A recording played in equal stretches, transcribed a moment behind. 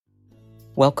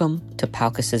Welcome to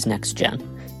Palcus's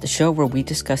NextGen, the show where we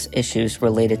discuss issues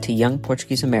related to young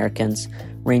Portuguese Americans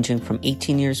ranging from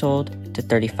 18 years old to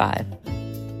 35.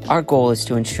 Our goal is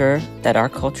to ensure that our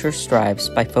culture strives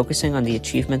by focusing on the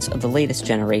achievements of the latest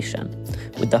generation,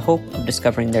 with the hope of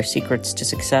discovering their secrets to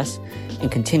success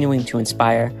and continuing to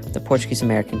inspire the Portuguese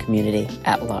American community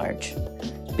at large.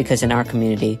 Because in our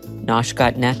community, Nosh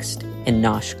got next and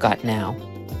Nosh got now.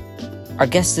 Our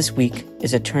guest this week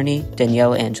is Attorney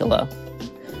Danielle Angelo.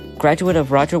 Graduate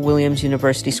of Roger Williams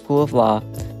University School of Law,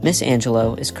 Ms.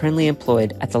 Angelo is currently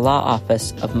employed at the law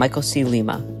office of Michael C.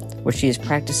 Lima, where she is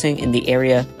practicing in the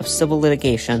area of civil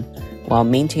litigation while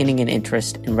maintaining an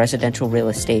interest in residential real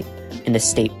estate and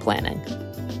estate planning.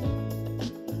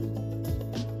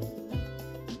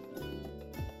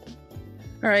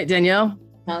 All right, Danielle.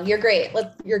 No, you're great.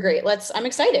 I'm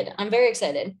excited. I'm very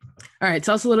excited. All right,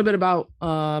 tell us a little bit about,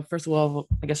 first of all,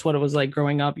 I guess what it was like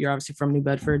growing up. You're obviously from New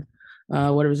Bedford.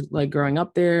 What it was like growing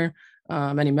up there,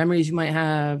 any memories you might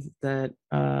have that,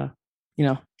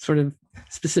 sort of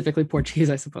specifically Portuguese,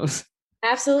 I suppose.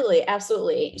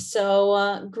 Absolutely.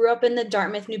 So grew up in the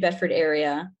Dartmouth, New Bedford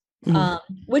area,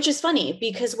 which is funny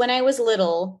because when I was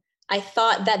little, I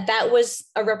thought that was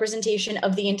a representation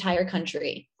of the entire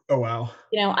country. Oh, wow.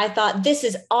 I thought this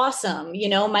is awesome.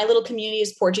 My little community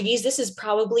is Portuguese. This is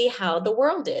probably how the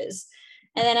world is.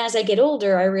 And then as I get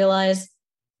older, I realize,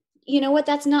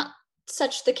 that's not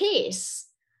such the case.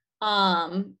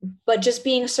 But just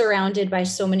being surrounded by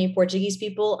so many Portuguese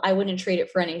people, I wouldn't trade it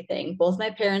for anything. Both my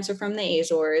parents are from the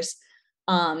Azores.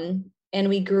 And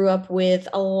we grew up with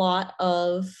a lot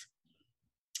of,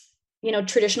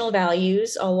 traditional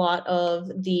values, a lot of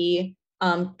the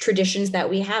traditions that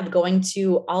we have, going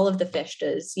to all of the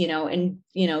festas, and,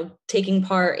 taking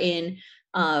part in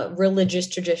religious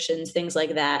traditions, things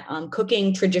like that,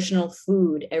 cooking traditional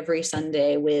food every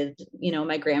Sunday with,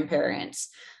 my grandparents.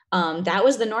 That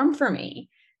was the norm for me.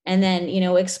 And then,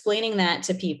 explaining that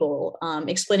to people,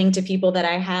 explaining to people that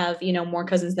I have, more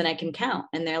cousins than I can count.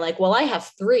 And they're like, well, I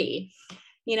have 3,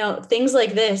 things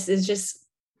like this is just,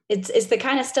 it's the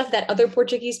kind of stuff that other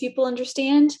Portuguese people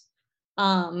understand.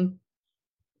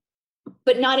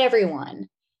 But not everyone.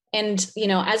 And,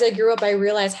 as I grew up, I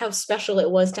realized how special it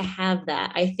was to have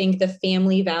that. I think the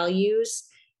family values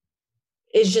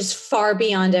is just far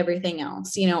beyond everything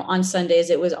else. On Sundays,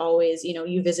 it was always,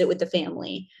 you visit with the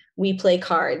family. We play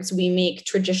cards. We make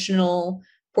traditional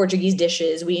Portuguese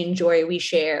dishes. We enjoy, we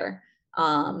share.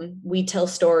 We tell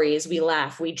stories. We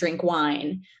laugh. We drink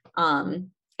wine.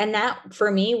 And that, for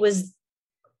me, was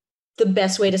the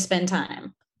best way to spend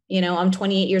time. I'm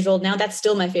 28 years old now. That's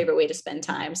still my favorite way to spend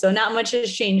time. So not much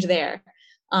has changed there.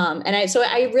 And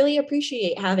I really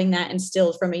appreciate having that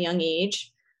instilled from a young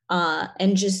age,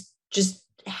 and just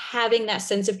having that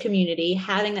sense of community,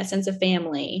 having that sense of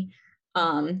family.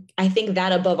 I think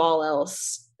that above all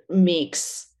else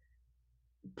makes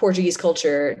Portuguese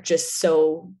culture just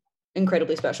so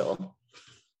incredibly special.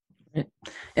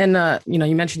 And,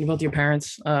 you mentioned both your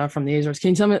parents from the Azores.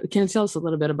 Can you tell us a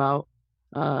little bit about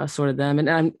sort of them, and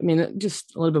I mean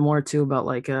just a little bit more too about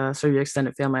like sort of your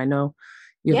extended family? I know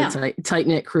you have a tight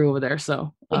knit crew over there,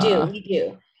 so we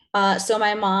do. So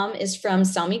my mom is from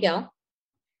São Miguel.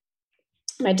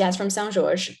 My dad's from São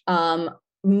Jorge.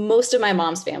 Most of my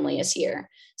mom's family is here,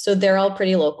 so they're all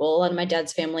pretty local. And my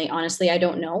dad's family, honestly, I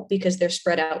don't know, because they're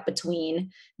spread out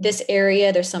between this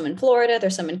area. There's some in Florida,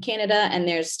 there's some in Canada, and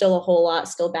there's still a whole lot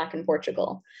still back in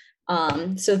Portugal.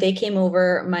 So they came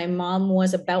over. My mom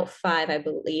was about 5, I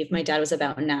believe. My dad was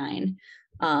about 9.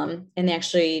 And they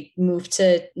actually moved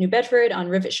to New Bedford on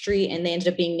Rivet Street, and they ended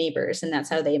up being neighbors, and that's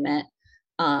how they met.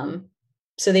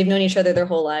 So they've known each other their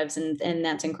whole lives, and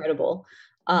that's incredible.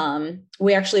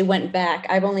 We actually went back.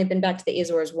 I've only been back to the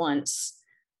Azores once.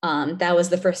 That was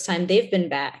the first time they've been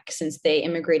back since they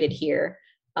immigrated here,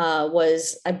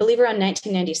 was, I believe, around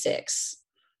 1996.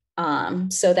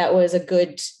 So that was a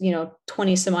good,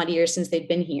 20 some odd years since they'd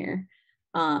been here.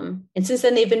 And since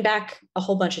then they've been back a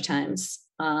whole bunch of times.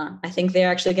 I think they're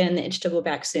actually getting the itch to go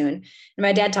back soon. And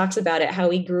my dad talks about it, how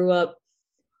he grew up,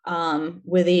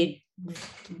 with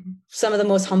some of the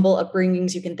most humble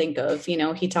upbringings you can think of.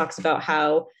 He talks about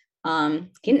how,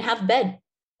 he didn't have a bed,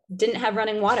 didn't have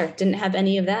running water, didn't have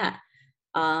any of that.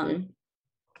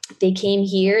 They came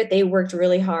here, they worked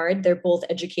really hard. They're both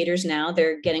educators now.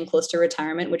 They're getting close to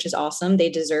retirement, which is awesome. They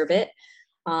deserve it.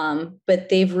 But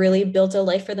they've really built a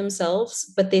life for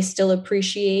themselves, but they still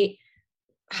appreciate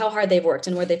how hard they've worked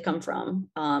and where they've come from.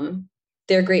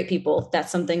 They're great people.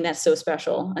 That's something that's so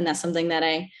special. And that's something that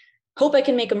I hope I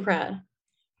can make them proud.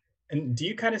 And do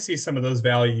you kind of see some of those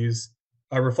values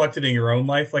reflected in your own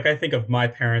life? Like, I think of my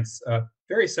parents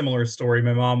very similar story.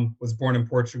 My mom was born in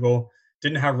Portugal,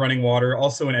 didn't have running water,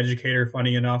 also an educator,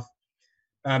 funny enough.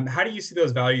 How do you see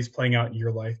those values playing out in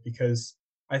your life? Because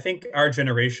I think our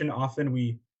generation, often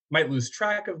we might lose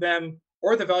track of them,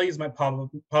 or the values might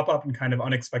pop up in kind of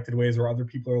unexpected ways where other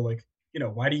people are like,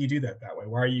 why do you do that way?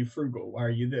 Why are you frugal? Why are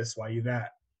you this? Why are you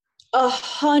that?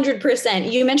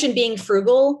 100%. You mentioned being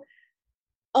frugal.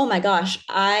 Oh my gosh.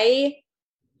 I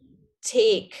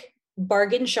take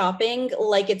bargain shopping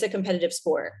like it's a competitive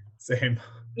sport. Same.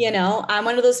 I'm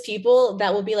one of those people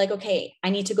that will be like, okay, I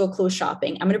need to go clothes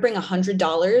shopping. I'm going to bring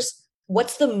 $100.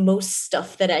 What's the most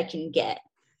stuff that I can get?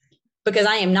 Because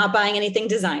I am not buying anything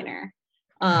designer.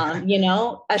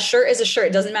 A shirt is a shirt.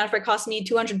 It doesn't matter if it costs me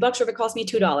 $200 or if it costs me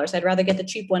 $2. I'd rather get the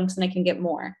cheap one because then I can get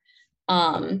more.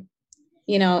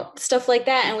 Stuff like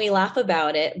that. And we laugh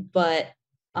about it, but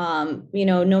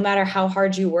no matter how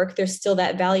hard you work, there's still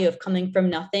that value of coming from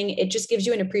nothing. It just gives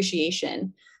you an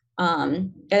appreciation.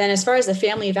 And then as far as the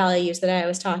family values that I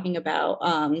was talking about,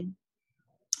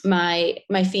 my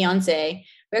fiance,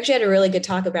 we actually had a really good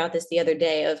talk about this the other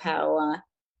day of how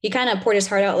he kind of poured his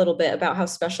heart out a little bit about how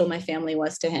special my family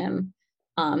was to him.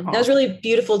 That was really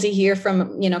beautiful to hear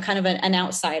from, kind of an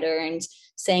outsider, and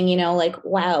saying, like,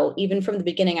 wow, even from the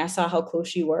beginning, I saw how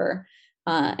close you were.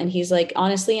 And he's like,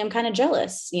 honestly, I'm kind of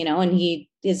jealous, and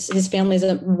his family is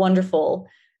wonderful.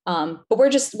 But we're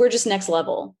just next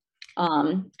level.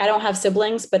 I don't have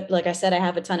siblings, but like I said, I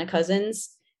have a ton of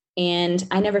cousins, and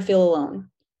I never feel alone.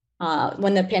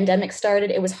 When the pandemic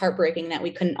started, it was heartbreaking that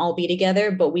we couldn't all be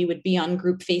together, but we would be on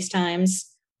group FaceTimes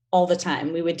all the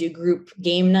time. We would do group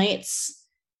game nights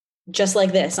just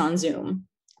like this on Zoom.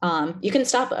 You couldn't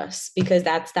stop us because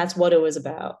that's what it was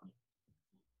about.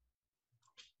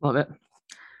 Love it.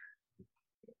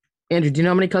 Andrew, do you know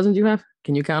how many cousins you have?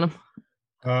 Can you count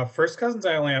them? First cousins,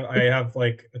 I have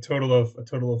like a total of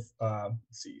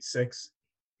let's see, 6.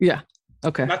 Yeah.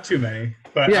 Okay. Not too many,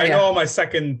 but I know all my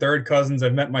second, third cousins.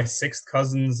 I've met my 6th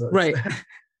cousins. Right.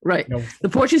 Right. The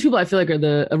Portuguese people, I feel like, are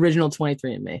the original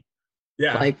 23andMe.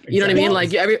 Yeah. Like, you know what I mean?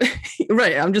 Like,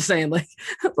 right. I'm just saying,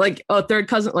 like, oh, third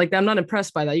cousin. Like, I'm not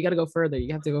impressed by that. You got to go further.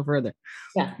 You have to go further.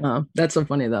 Yeah. That's so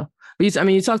funny though. But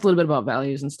you talked a little bit about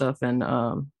values and stuff, and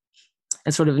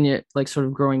sort of in your, like, sort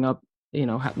of growing up,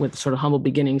 with sort of humble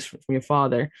beginnings from your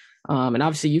father. And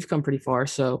obviously you've come pretty far.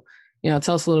 So,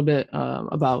 tell us a little bit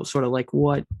about sort of like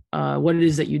what it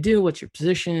is that you do, what's your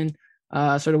position,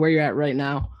 sort of where you're at right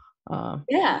now.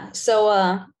 Yeah. So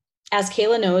as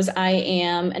Kayla knows, I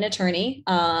am an attorney.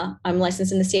 I'm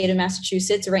licensed in the state of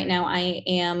Massachusetts. Right now I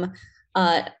am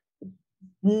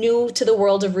new to the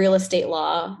world of real estate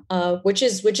law, which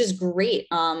is great.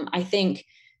 I think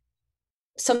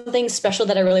something special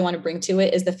that I really want to bring to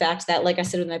it is the fact that, like I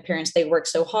said, with my parents, they worked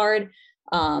so hard.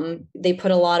 They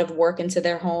put a lot of work into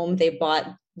their home. They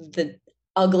bought the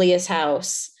ugliest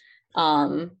house,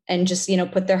 and just,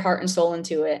 put their heart and soul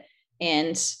into it.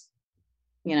 And,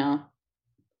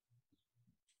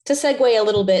 to segue a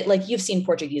little bit, like, you've seen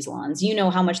Portuguese lawns,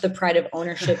 how much the pride of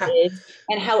ownership is,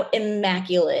 and how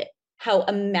immaculate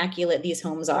these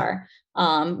homes are.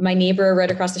 My neighbor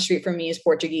right across the street from me is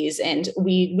Portuguese, and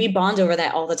we bond over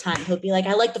that all the time. He'll be like,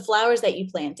 I like the flowers that you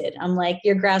planted. I'm like,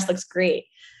 your grass looks great.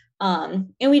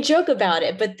 And we joke about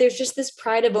it, but there's just this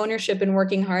pride of ownership and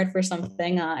working hard for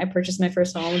something. I purchased my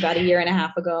first home about 1.5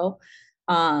 years ago.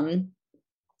 And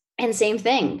same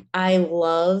thing. I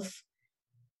love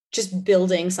just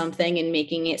building something and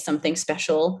making it something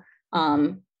special.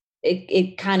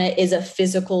 It kind of is a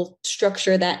physical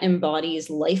structure that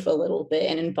embodies life a little bit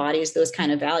and embodies those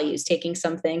kind of values, taking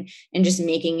something and just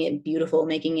making it beautiful,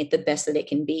 making it the best that it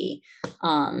can be.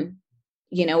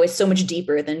 It's so much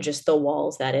deeper than just the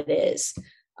walls that it is.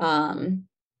 I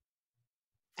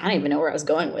don't even know where I was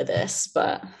going with this,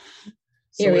 but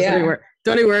here we are.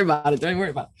 Don't even worry about it.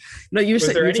 No, you were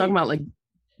talking about, like,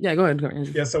 yeah, go ahead.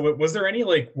 Yeah. So was there any,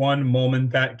 like, one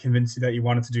moment that convinced you that you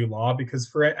wanted to do law? Because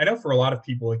I know for a lot of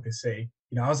people, like, they say,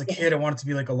 I was a kid, I wanted to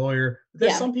be like a lawyer. But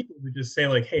there's some people who just say,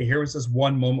 like, hey, here was this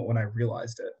one moment when I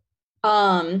realized it.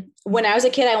 When I was a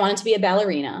kid, I wanted to be a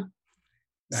ballerina.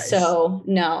 Nice. So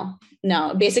no,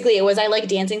 basically it was, I like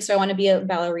dancing, so I want to be a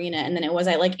ballerina. And then it was,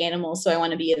 I like animals, so I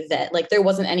want to be a vet. Like, there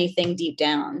wasn't anything deep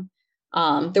down.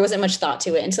 There wasn't much thought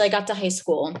to it until I got to high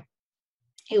school.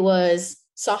 It was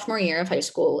sophomore year of high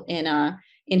school in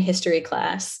history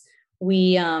class.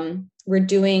 We were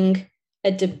doing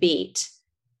a debate.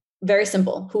 Very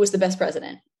simple. Who was the best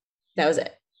president? That was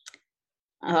it.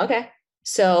 Okay.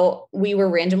 So we were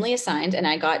randomly assigned, and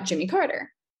I got Jimmy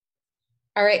Carter.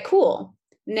 All right, cool.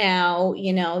 Now,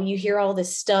 you hear all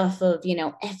this stuff of,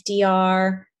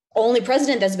 FDR, only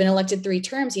president that's been elected 3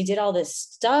 terms. He did all this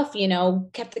stuff,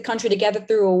 kept the country together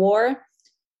through a war.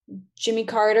 Jimmy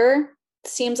Carter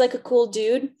seems like a cool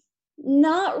dude.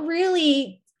 Not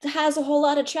really has a whole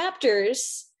lot of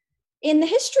chapters in the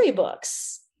history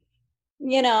books,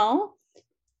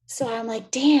 So I'm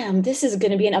like, damn, this is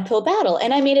going to be an uphill battle.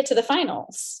 And I made it to the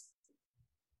finals,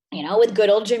 with good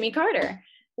old Jimmy Carter,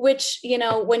 which,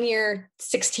 when you're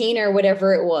 16 or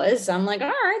whatever it was, I'm like, all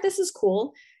right, this is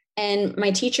cool. And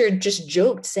my teacher just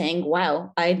joked saying,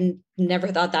 wow, I never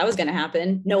thought that was going to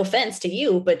happen. No offense to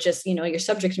you, but just, your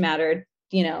subject matter,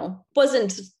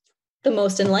 wasn't the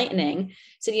most enlightening.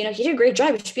 Said, you did a great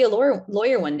job. You should be a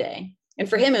lawyer one day. And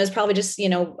for him, it was probably just,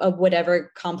 a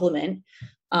whatever compliment.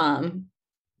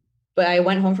 But I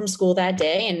went home from school that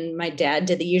day and my dad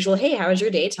did the usual, hey, how was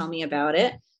your day? Tell me about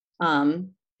it.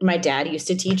 My dad used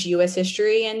to teach US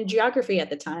history and geography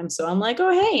at the time. So I'm like, oh,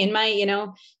 hey, in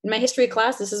my history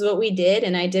class, this is what we did.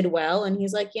 And I did well. And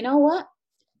he's like, you know what?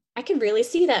 I could really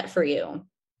see that for you.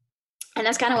 And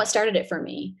that's kind of what started it for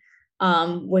me,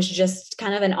 was just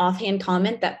kind of an offhand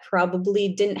comment that probably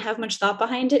didn't have much thought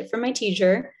behind it from my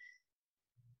teacher.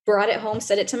 Brought it home,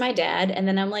 said it to my dad. And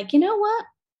then I'm like, you know what?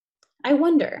 I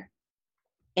wonder.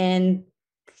 And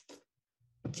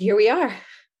here we are.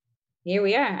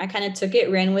 I kind of took it,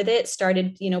 ran with it,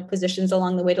 started, positions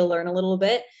along the way to learn a little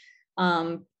bit,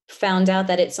 found out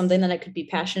that it's something that I could be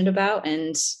passionate about.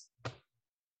 And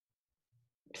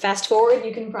fast forward,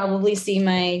 you can probably see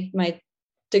my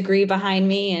degree behind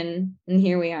me and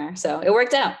here we are. So it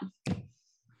worked out.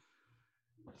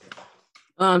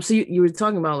 So you were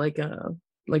talking about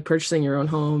like purchasing your own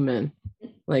home and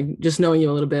like just knowing you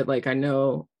a little bit, like I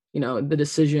know, the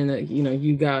decision that,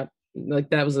 you got, like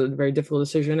that was a very difficult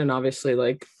decision. And obviously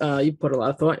like you put a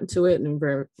lot of thought into it and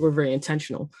we're very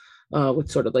intentional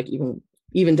with sort of like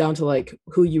even down to like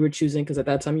who you were choosing. Cause at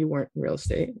that time you weren't in real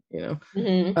estate,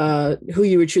 Mm-hmm. who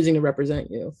you were choosing to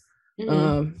represent you.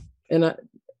 Mm-hmm. And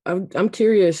I'm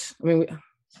curious. I mean,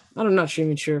 I'm not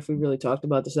even sure if we really talked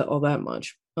about this all that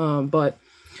much. But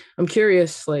I'm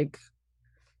curious, like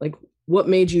what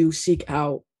made you seek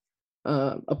out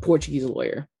a Portuguese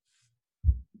lawyer?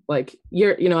 Like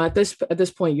you're, at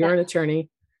this point, you're an attorney,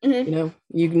 Mm-hmm.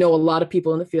 you know a lot of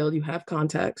people in the field, you have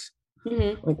contacts.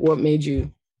 Mm-hmm. Like what made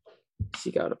you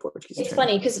seek out a Portuguese It's attorney?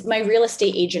 funny because my real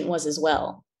estate agent was as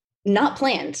well. Not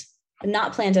planned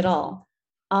at all.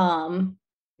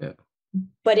 Yeah.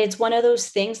 But it's one of those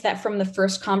things that from the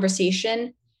first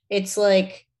conversation, it's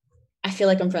like, I feel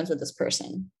like I'm friends with this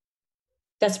person.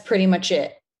 That's pretty much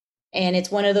it. And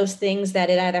it's one of those things that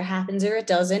it either happens or it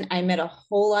doesn't. I met a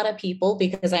whole lot of people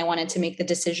because I wanted to make the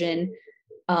decision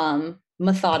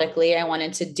methodically. I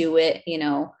wanted to do it,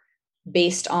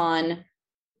 based on,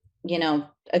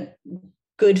 a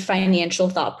good financial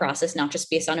thought process, not just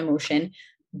based on emotion,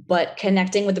 but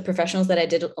connecting with the professionals that I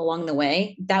did along the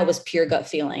way. That was pure gut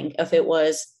feeling. If it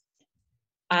was,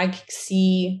 I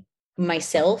see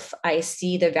myself, I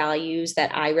see the values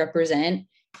that I represent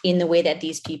in the way that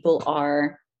these people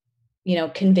are,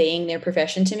 conveying their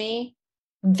profession to me.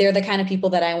 They're the kind of people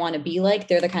that I want to be like.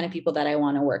 They're the kind of people that I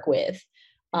want to work with.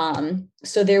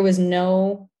 So there was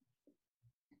no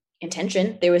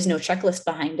intention. There was no checklist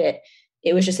behind it.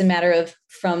 It was just a matter of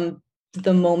from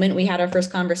the moment we had our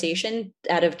first conversation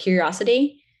out of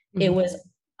curiosity, mm-hmm. It was,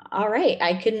 all right,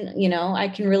 I can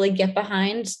really get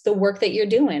behind the work that you're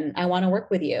doing. I want to work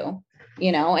with you,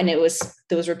 and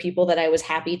those were people that I was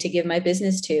happy to give my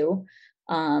business to.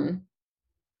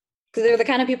 Because they're the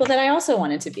kind of people that I also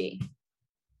wanted to be.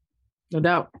 No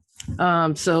doubt.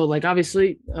 So like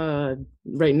obviously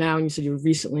right now, and you said you were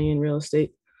recently in real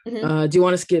estate. Mm-hmm. Do you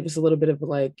want to give us a little bit of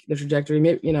like the trajectory?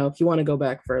 Maybe, if you want to go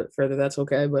back further, that's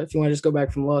okay. But if you want to just go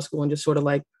back from law school and just sort of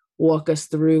like walk us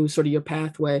through sort of your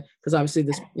pathway, because obviously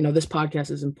this, this podcast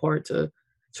is in part to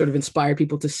sort of inspire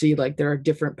people to see like there are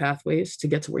different pathways to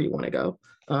get to where you want to go.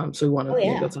 So we want to be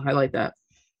able to highlight that.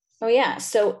 Oh yeah.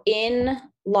 So in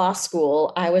law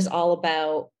school, I was all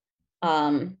about,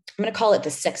 I'm going to call it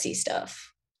the sexy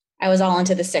stuff. I was all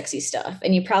into the sexy stuff.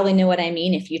 And you probably know what I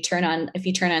mean. If you turn on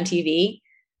TV,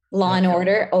 Law and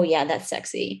Order, oh yeah, that's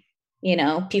sexy.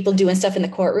 People doing stuff in the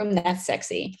courtroom, that's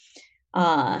sexy.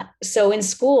 So in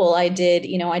school, I did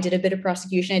a bit of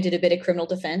prosecution. I did a bit of criminal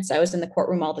defense. I was in the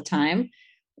courtroom all the time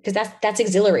because that's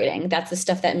exhilarating. That's the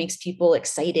stuff that makes people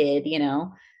excited,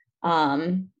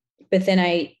 but then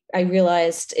I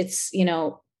realized it's,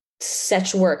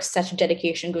 such work, such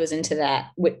dedication goes into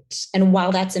that, and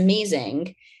while that's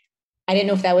amazing, I didn't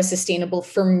know if that was sustainable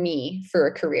for me for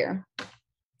a career.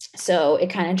 So it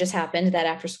kind of just happened that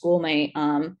after school, my,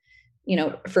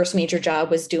 first major job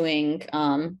was doing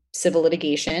civil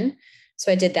litigation.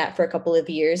 So I did that for a couple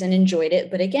of years and enjoyed it.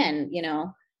 But again,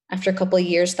 after a couple of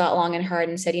years, thought long and hard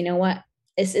and said, you know what,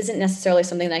 this isn't necessarily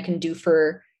something that I can do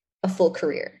for a full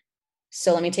career.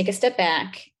 So let me take a step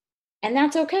back. And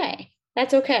that's okay.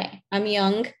 That's okay. I'm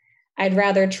young. I'd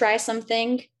rather try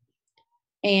something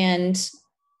and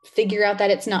figure out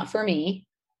that it's not for me,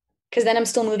 because then I'm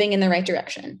still moving in the right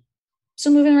direction.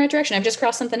 Still moving in the right direction. I've just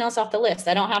crossed something else off the list.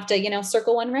 I don't have to,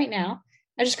 circle one right now.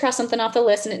 I just crossed something off the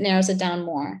list and it narrows it down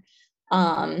more.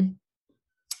 And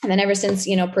then ever since,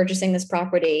 purchasing this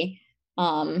property,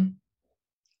 I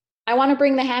want to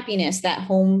bring the happiness that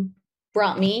home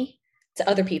brought me to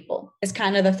other people. Is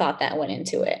kind of the thought that went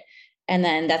into it. And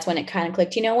then that's when it kind of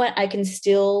clicked, you know what, I can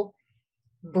still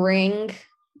bring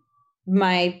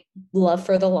my love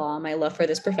for the law, my love for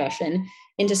this profession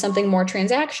into something more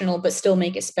transactional, but still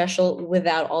make it special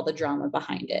without all the drama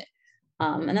behind it.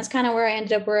 And that's kind of where I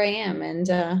ended up where I am.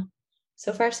 And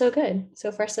so far, so good.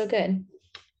 So far, so good.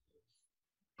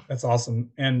 That's awesome.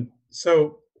 And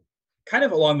so kind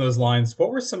of along those lines,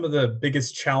 what were some of the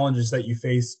biggest challenges that you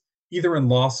face either in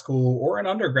law school or in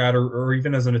undergrad or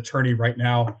even as an attorney right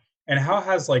now? And how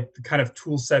has the kind of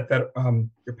tool set that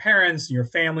your parents and your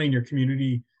family and your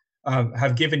community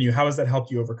have given you, how has that helped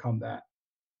you overcome that?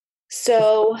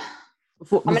 So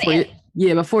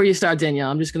before you start,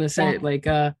 Danielle, I'm just going to say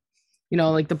the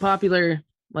popular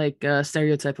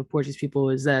stereotype of Portuguese people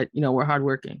is that, we're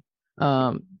hardworking.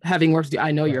 Having worked with you,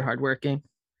 I know you're hardworking.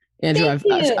 Andrew,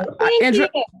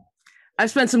 I've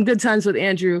spent some good times with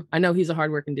Andrew. I know he's a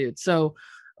hardworking dude. So,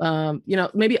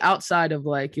 maybe outside of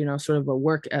sort of a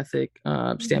work ethic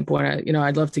standpoint,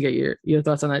 I'd love to get your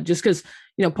thoughts on that. Just because,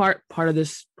 part of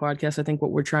this podcast, I think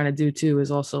what we're trying to do too is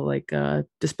also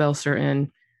dispel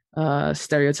certain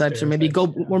stereotypes or maybe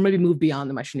maybe move beyond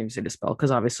them. I shouldn't even say dispel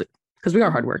because we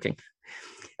are hardworking.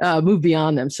 Move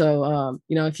beyond them. So,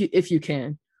 if you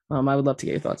can, I would love to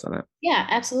get your thoughts on that. Yeah,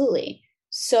 absolutely.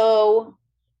 So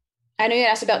I know you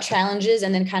asked about challenges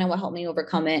and then kind of what helped me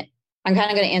overcome it. I'm kind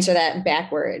of going to answer that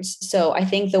backwards. So I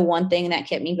think the one thing that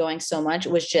kept me going so much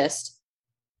was just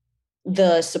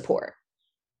the support.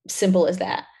 Simple as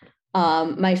that.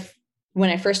 When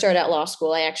I first started out law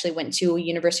school, I actually went to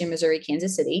University of Missouri,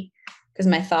 Kansas City, because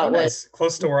my thought was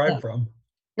close to where I'm from.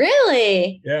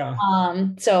 Really? Yeah.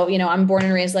 So, I'm born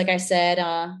and raised, like I said,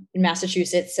 in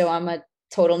Massachusetts. So I'm a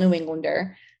total New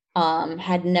Englander.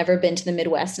 Had never been to the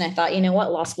Midwest. And I thought, you know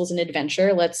what, law school's an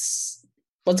adventure. Let's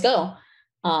go.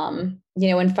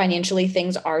 And financially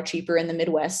things are cheaper in the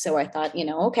Midwest. So I thought,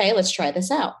 okay, let's try this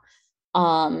out.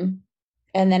 And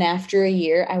then after a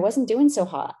year, I wasn't doing so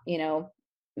hot,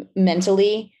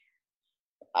 mentally,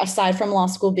 aside from law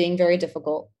school being very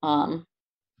difficult.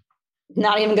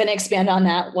 Not even going to expand on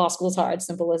that. Law school's hard,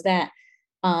 simple as that.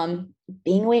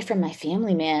 Being away from my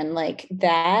family, man, like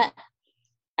that.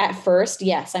 At first,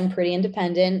 yes, I'm pretty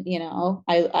independent.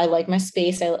 I like my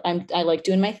space. I like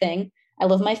doing my thing. I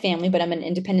love my family, but I'm an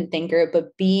independent thinker.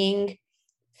 But being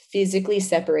physically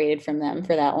separated from them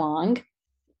for that long,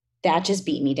 that just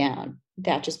beat me down.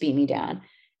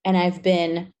 And I've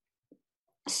been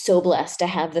so blessed to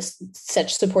have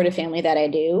such supportive family that I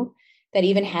do, that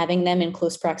even having them in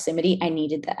close proximity, I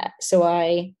needed that. So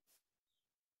I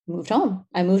moved home.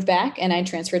 I moved back and I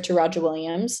transferred to Roger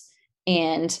Williams,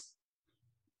 and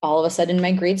all of a sudden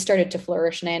my grades started to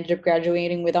flourish and I ended up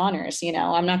graduating with honors.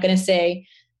 I'm not going to say,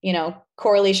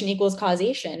 correlation equals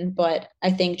causation, but I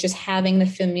think just having the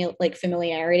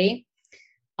familiarity,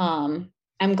 I'm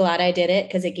glad I did it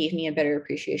because it gave me a better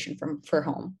appreciation for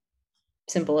home.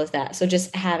 Simple as that. So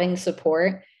just having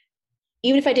support,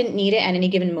 even if I didn't need it at any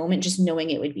given moment, just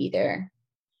knowing it would be there,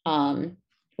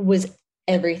 was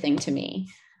everything to me.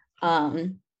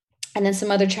 And then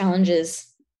some other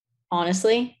challenges,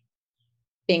 honestly,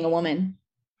 being a woman,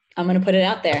 I'm going to put it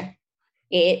out there.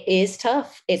 It is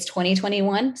tough. It's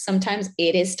 2021. Sometimes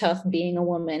it is tough being a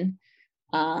woman.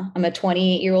 I'm a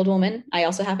 28-year-old woman. I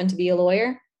also happen to be a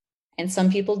lawyer, and some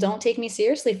people don't take me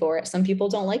seriously for it. Some people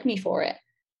don't like me for it.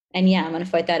 And yeah, I'm going to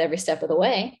fight that every step of the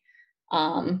way.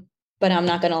 But I'm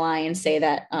not going to lie and say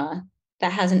that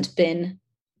that hasn't been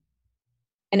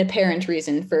an apparent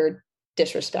reason for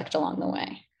disrespect along the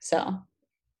way. So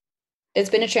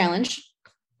it's been a challenge,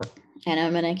 and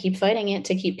I'm going to keep fighting it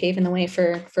to keep paving the way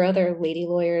for other lady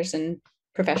lawyers and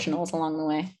professionals along the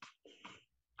way.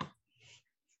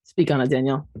 Speak on it,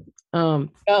 Danielle.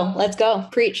 Let's go.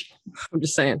 Preach. I'm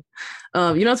just saying.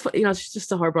 It's just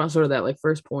to harp on sort of that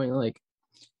first point.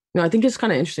 I think it's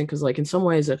kind of interesting because in some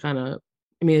ways it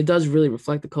does really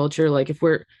reflect the culture. If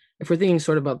we're thinking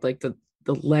sort of about the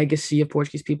legacy of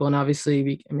Portuguese people, and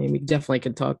obviously we definitely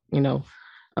could talk,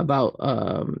 about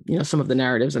some of the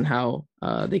narratives and how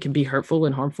they can be hurtful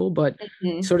and harmful, but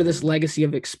Mhm. sort of this legacy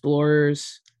of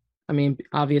explorers. I mean,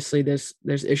 obviously there's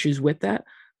issues with that,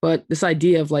 but this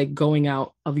idea of like going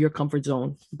out of your comfort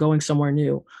zone, going somewhere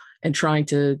new, and trying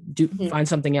to Mhm. find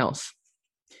something else.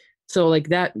 So like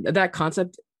that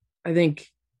concept, I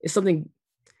think is something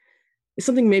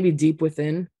maybe deep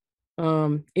within.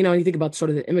 You think about sort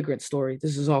of the immigrant story.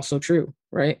 This is also true,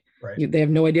 right? Right. They have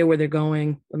no idea where they're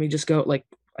going. Let me just go. Like,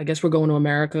 I guess we're going to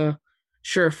America.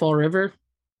 Sure, Fall River,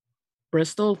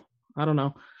 Bristol. I don't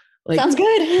know. Like, Sounds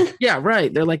good. yeah,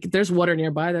 right. They're like, there's water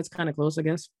nearby. That's kind of close, I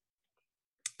guess.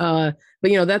 But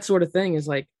that sort of thing is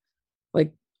like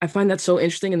I find that so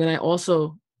interesting. And then I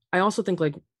also think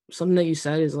like something that you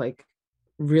said is like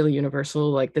really universal.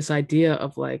 Like this idea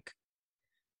of like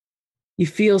you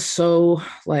feel so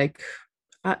like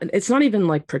it's not even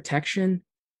like protection,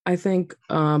 I think,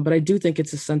 but I do think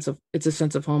it's a sense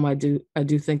of home. I do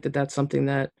think that that's something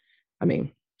that, I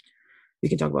mean, we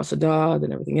can talk about Sadat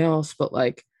and everything else, but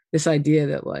like this idea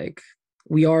that like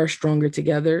we are stronger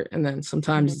together, and then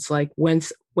sometimes Mhm. it's like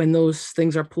when those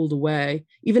things are pulled away,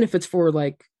 even if it's for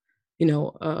like you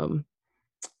know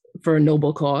for a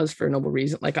noble cause, for a noble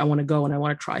reason, like I want to go and I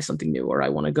want to try something new, or I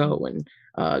want to go and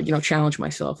challenge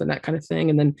myself and that kind of thing,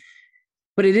 and then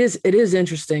but it is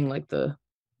interesting, like the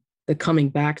coming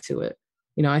back to it.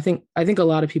 I think a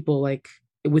lot of people like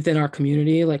within our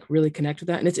community like really connect with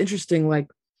that, and it's interesting, like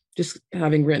just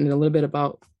having written a little bit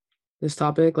about this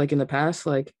topic like in the past,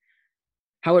 like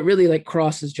how it really like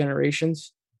crosses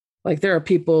generations. Like there are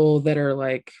people that are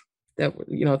like that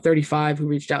 35 who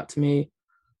reached out to me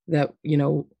that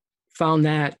found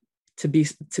that to be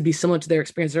similar to their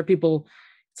experience. There are people,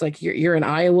 it's like you're in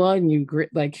Iowa and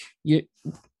like you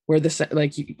where this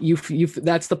like you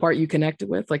that's the part you connected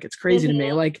with. Like it's crazy to me.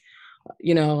 Mhm. Like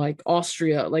like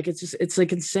Austria, like it's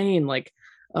like insane. Like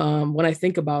when I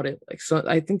think about it, like so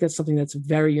I think that's something that's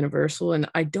very universal, and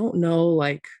I don't know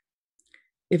like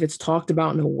if it's talked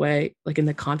about in a way like in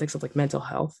the context of like mental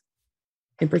health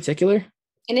in particular.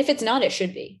 And if it's not, it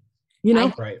should be. You I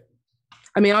know, Right.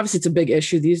 I mean, obviously it's a big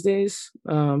issue these days,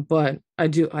 but I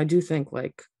do think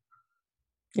like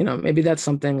maybe that's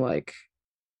something like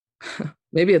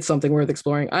maybe it's something worth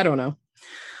exploring. I don't know.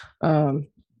 Um,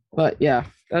 but yeah,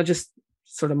 that's just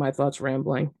sort of my thoughts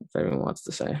rambling. If anyone wants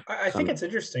to say, I think comment. it's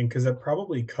interesting because it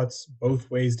probably cuts both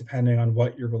ways depending on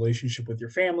what your relationship with your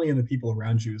family and the people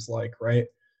around you is like, right?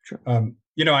 Sure.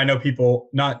 I know people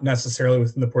not necessarily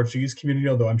within the Portuguese community,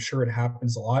 although I'm sure it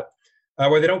happens a lot,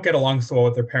 where they don't get along so well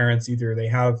with their parents either. They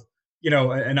have,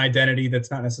 an identity that's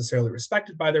not necessarily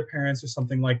respected by their parents or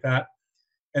something like that.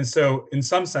 And so, in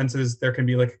some senses, there can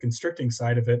be like a constricting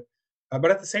side of it.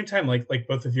 But at the same time, like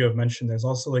both of you have mentioned, there's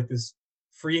also like this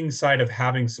freeing side of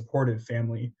having supportive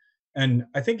family. And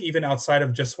I think even outside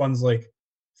of just one's like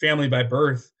family by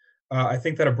birth, I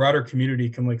think that a broader community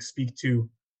can like speak to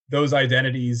those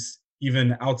identities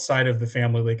even outside of the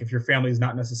family. Like if your family is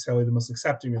not necessarily the most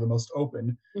accepting or the most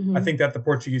open, I Mhm. think that the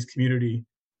Portuguese community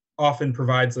often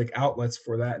provides like outlets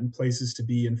for that and places to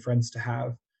be and friends to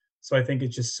have. So I think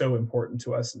it's just so important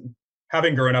to us. And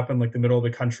having grown up in like the middle of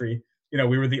the country,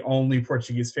 we were the only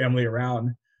Portuguese family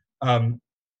around. Um,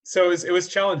 so it was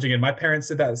challenging. And my parents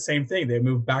did that same thing. They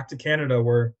moved back to Canada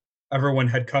where everyone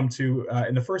had come to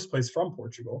in the first place from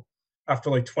Portugal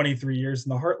after like 23 years in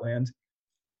the heartland.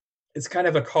 It's kind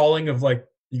of a calling of like,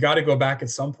 you got to go back at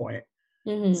some point.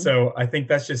 Mhm. So I think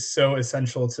that's just so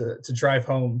essential to drive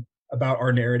home about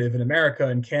our narrative in America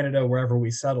and Canada, wherever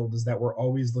we settled, is that we're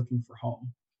always looking for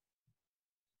home.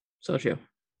 So true.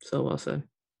 So well said.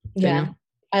 Yeah, Danielle?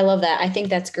 I love that. I think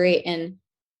that's great. And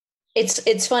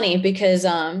it's funny because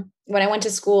when I went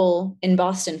to school in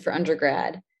Boston for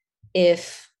undergrad,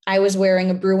 if I was wearing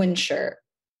a Bruin shirt,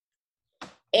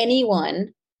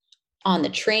 anyone on the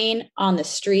train, on the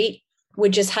street,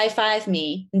 would just high five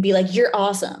me and be like, "You're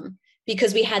awesome,"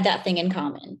 because we had that thing in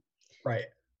common. Right.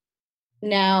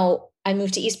 Now I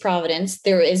moved to East Providence.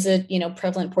 There is a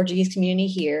prevalent Portuguese community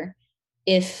here.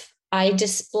 If I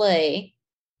display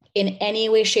in any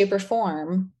way, shape, or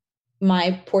form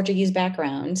my Portuguese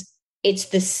background, it's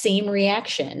the same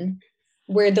reaction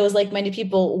where those like-minded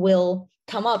people will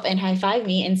come up and high five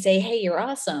me and say, "Hey, you're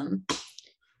awesome,"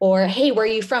 or "Hey, where are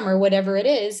you from?" or whatever it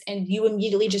is, and you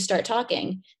immediately just start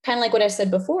talking. Kind of like what I said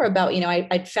before about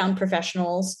I found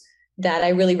professionals that I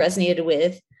really resonated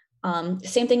with.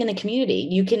 Same thing in the community.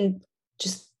 You can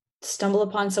just stumble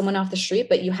upon someone off the street,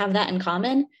 but you have that in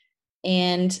common,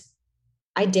 and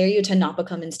I dare you to not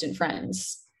become instant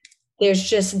friends. There's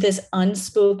just this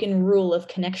unspoken rule of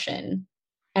connection.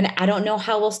 And I don't know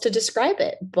how else to describe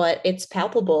it, but it's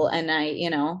palpable. And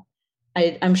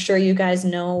I'm sure you guys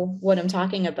know what I'm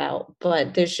talking about,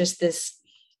 but there's just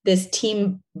this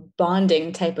team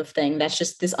bonding type of thing. That's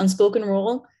just this unspoken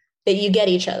rule that you get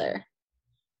each other.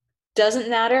 Doesn't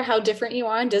matter how different you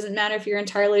are, and doesn't matter if you're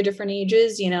entirely different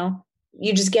ages,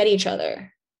 you just get each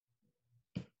other.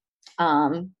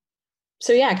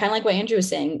 So yeah, kind of like what Andrew was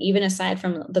saying, even aside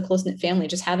from the close-knit family,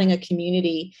 just having a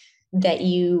community that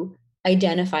you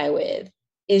identify with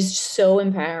is so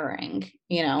empowering,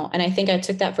 and I think I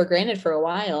took that for granted for a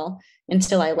while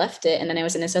until I left it. And then I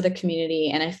was in this other community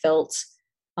and I felt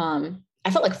like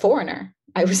a foreigner.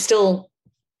 I was still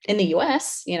in the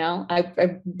US,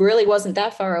 I really wasn't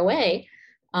that far away.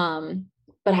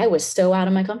 But I was so out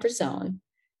of my comfort zone.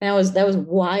 And that was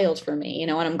wild for me,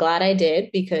 and I'm glad I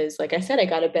did, because like I said, I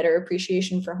got a better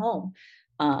appreciation for home.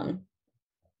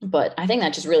 But I think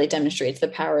that just really demonstrates the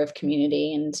power of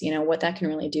community and, what that can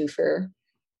really do for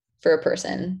a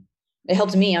person. It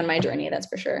helped me on my journey, that's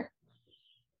for sure.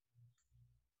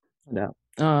 Yeah.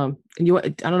 I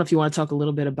don't know if you want to talk a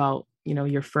little bit about,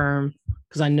 your firm,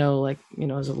 because I know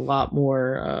there's a lot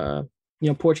more,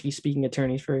 Portuguese speaking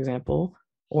attorneys, for example,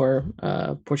 or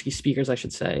Portuguese speakers, I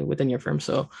should say, within your firm.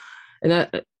 So, and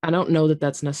I don't know that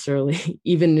that's necessarily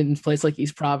even in a place like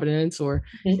East Providence or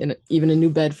even in New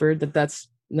Bedford, that's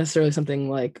necessarily something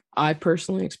like I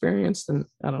personally experienced. And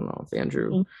I don't know if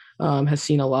Andrew has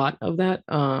seen a lot of that.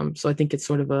 So I think it's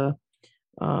sort of a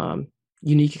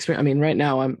unique experience. I mean, right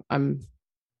now I'm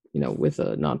with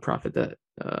a nonprofit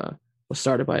that was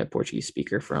started by a Portuguese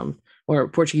speaker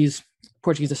Portuguese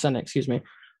descendant,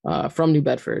 from New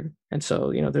Bedford. And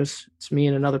so, it's me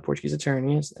and another Portuguese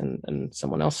attorney and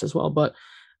someone else as well. But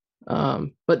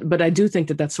I do think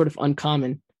that that's sort of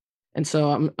uncommon. And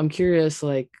so I'm curious,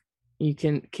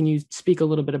 can you speak a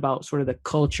little bit about sort of the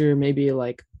culture, maybe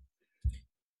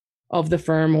of the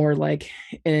firm, or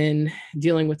in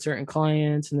dealing with certain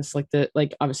clients and this,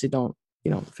 obviously don't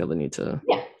feel the need to,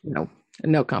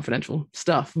 no confidential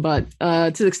stuff, but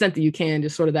to the extent that you can,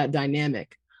 just sort of that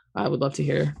dynamic, I would love to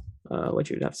hear what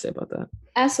you would have to say about that.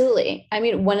 Absolutely. I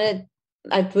mean,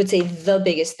 I would say the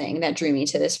biggest thing that drew me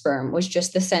to this firm was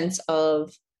just the sense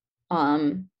of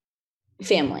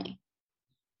family.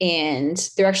 And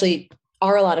there actually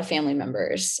are a lot of family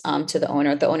members to the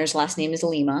owner. The owner's last name is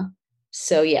Lima.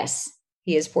 So yes,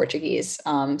 he is Portuguese.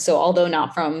 So although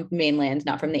not from mainland,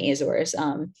 not from the Azores,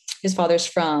 his father's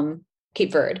from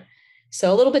Cape Verde.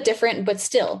 So a little bit different, but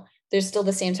still, there's still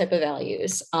the same type of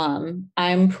values.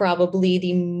 I'm probably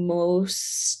the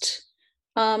most,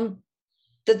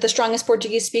 the strongest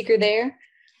Portuguese speaker there,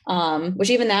 which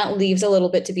even that leaves a little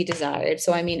bit to be desired.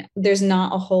 So, I mean, there's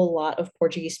not a whole lot of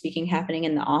Portuguese speaking happening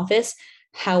in the office.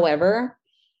 However,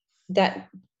 that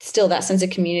sense of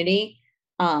community,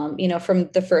 from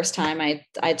the first time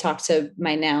I talked to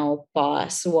my now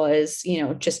boss was,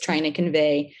 just trying to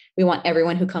convey, we want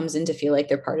everyone who comes in to feel like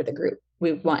they're part of the group.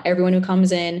 We want everyone who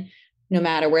comes in, no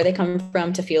matter where they come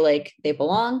from, to feel like they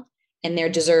belong and they're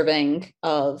deserving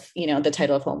of, the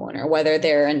title of homeowner, whether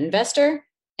they're an investor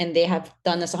and they have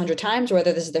done this 100 times, or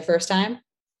whether this is their first time.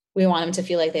 We want them to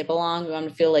feel like they belong. We want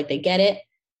them to feel like they get it,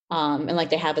 and like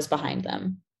they have us behind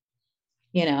them.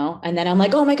 And then I'm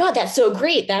like, oh my God, that's so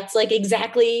great. That's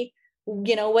exactly,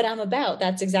 what I'm about.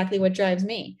 That's exactly what drives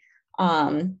me.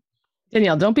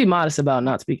 Danielle, don't be modest about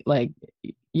not speaking.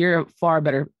 You're a far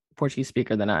better Portuguese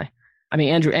speaker than I. I mean,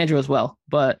 Andrew as well,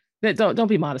 but don't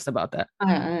be modest about that.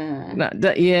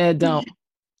 Don't.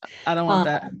 I don't want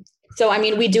that. So, I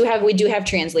mean, we do have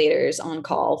translators on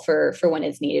call for when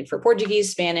it's needed for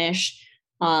Portuguese, Spanish.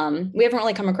 We haven't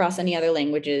really come across any other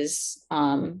languages,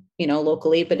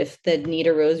 locally, but if the need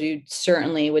arose, we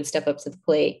certainly would step up to the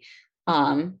plate.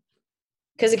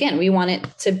 Because again, we want it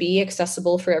to be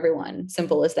accessible for everyone.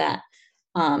 Simple as that.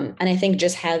 And I think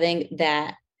just having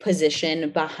that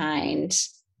position behind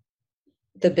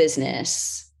the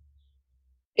business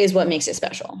is what makes it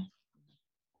special.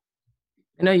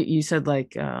 I know you said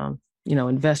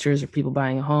investors or people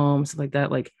buying a home, stuff like that.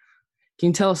 Can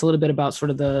you tell us a little bit about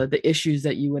sort of the issues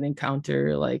that you would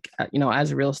encounter,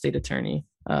 as a real estate attorney,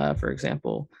 for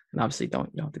example? And obviously you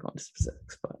don't have to go into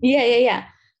specifics, but yeah.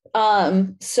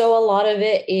 So a lot of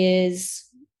it is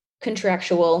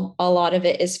contractual. A lot of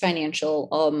it is financial.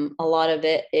 A lot of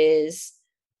times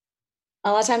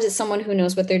it's someone who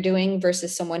knows what they're doing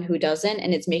versus someone who doesn't.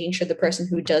 And it's making sure the person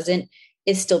who doesn't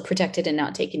is still protected and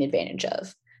not taken advantage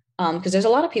of. Because there's a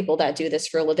lot of people that do this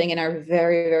for a living and are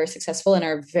very, very successful and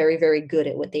are very, very good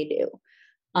at what they do.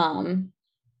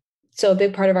 So a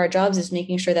big part of our jobs is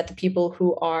making sure that the people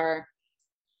who are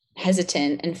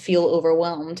hesitant and feel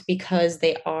overwhelmed because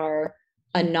they are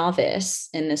a novice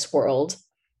in this world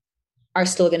are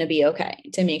still going to be okay,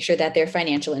 to make sure that their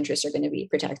financial interests are going to be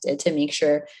protected, to make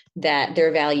sure that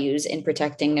their values in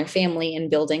protecting their family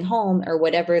and building home or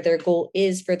whatever their goal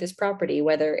is for this property,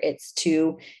 whether it's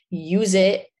to use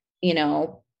it,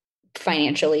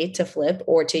 financially to flip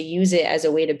or to use it as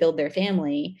a way to build their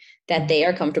family, that they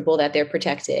are comfortable, that they're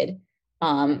protected.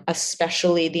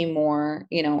 Especially the more,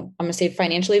 I'm going to say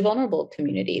financially vulnerable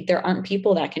community. There aren't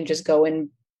people that can just go and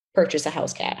purchase a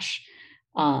house cash.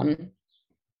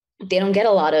 They don't get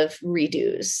a lot of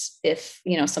redos if,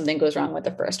 something goes wrong with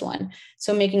the first one.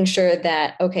 So making sure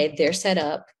that, okay, they're set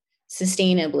up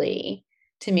sustainably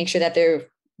to make sure that they're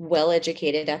well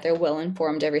educated, that they're well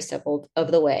informed every step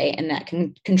of the way, and that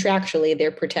contractually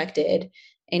they're protected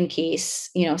in case,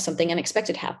 something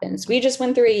unexpected happens. We just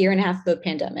went through a year and a half of a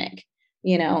pandemic.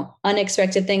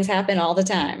 Unexpected things happen all the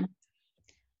time.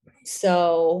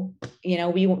 So,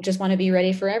 we just want to be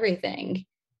ready for everything.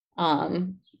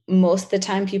 Most of the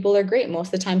time people are great. Most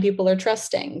of the time people are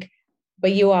trusting,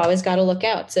 but you always got to look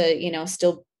out to,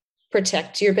 still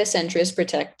protect your best interests,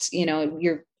 protect,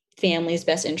 your family's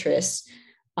best interests,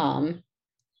 to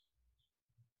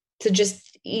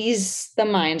just ease the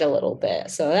mind a little bit.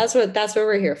 So that's what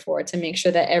we're here for, to make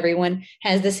sure that everyone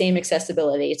has the same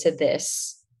accessibility to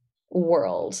this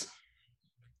world. Do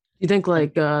you think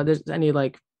there's any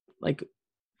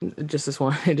just this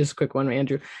one, just a quick one,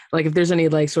 Andrew, if there's any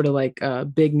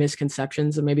big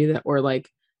misconceptions or maybe that, or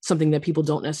something that people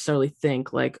don't necessarily think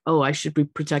oh, I should be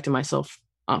protecting myself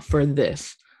for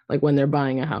this, when they're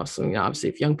buying a house? I mean, obviously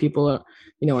if young people are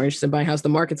interested in buying a house, the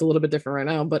market's a little bit different right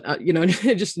now, but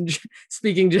just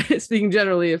speaking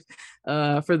generally, if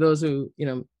for those who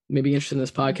may be interested in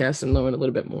this podcast and learn a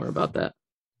little bit more about that.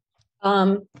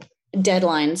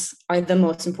 Deadlines are the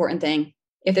most important thing.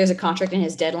 If there's a contract and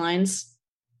has deadlines,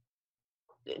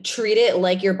 treat it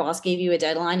like your boss gave you a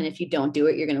deadline, and if you don't do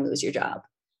it, you're going to lose your job.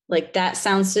 That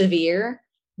sounds severe,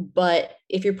 but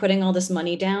if you're putting all this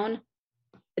money down,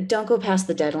 don't go past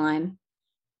the deadline.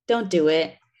 Don't do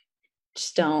it.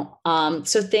 Just don't.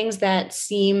 So things that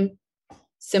seem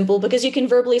simple, because you can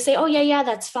verbally say, oh yeah,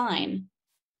 that's fine.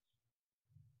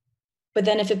 But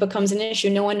then if it becomes an issue,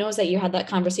 no one knows that you had that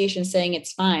conversation saying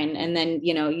it's fine. And then,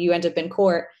 you end up in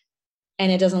court and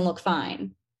it doesn't look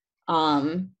fine.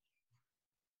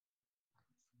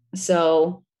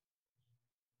 So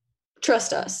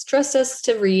trust us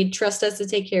to read, trust us to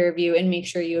take care of you, and make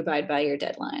sure you abide by your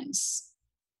deadlines.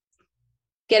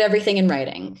 Get everything in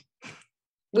writing.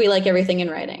 We like everything in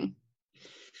writing.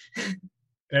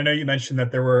 And I know you mentioned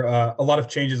that there were a lot of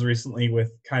changes recently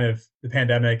with kind of the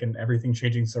pandemic and everything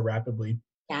changing so rapidly.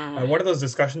 Yeah. One of those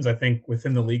discussions, I think,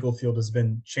 within the legal field has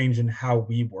been changing how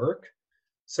we work.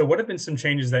 So what have been some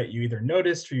changes that you either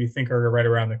noticed or you think are right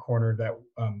around the corner that,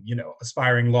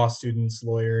 aspiring law students,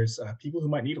 lawyers, people who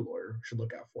might need a lawyer should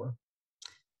look out for?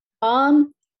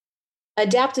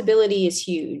 Adaptability is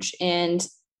huge. And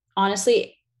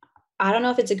honestly, I don't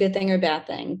know if it's a good thing or a bad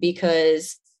thing,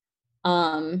 because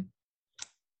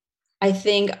I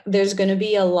think there's going to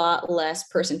be a lot less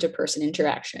person-to-person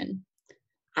interaction.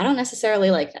 I don't necessarily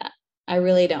like that. I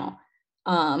really don't.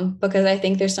 Because I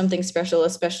think there's something special,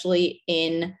 especially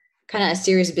in kind of a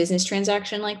serious business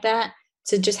transaction like that,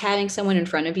 to just having someone in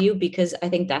front of you, because I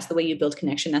think that's the way you build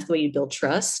connection. That's the way you build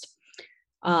trust.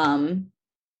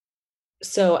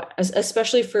 So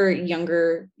especially for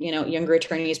younger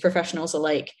attorneys, professionals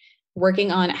alike,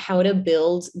 working on how to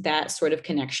build that sort of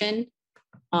connection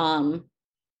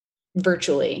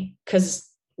virtually, because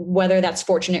whether that's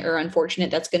fortunate or unfortunate,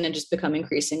 that's going to just become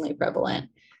increasingly prevalent.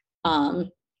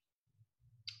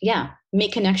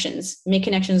 Make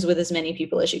connections with as many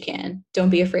people as you can. Don't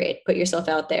be afraid. Put yourself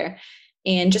out there.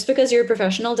 And just because you're a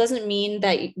professional doesn't mean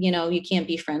that, you can't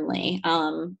be friendly.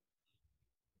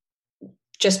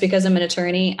 Just because I'm an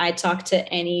attorney, I talk to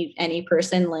any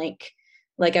person like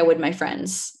I would my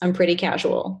friends. I'm pretty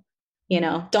casual.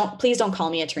 Please don't call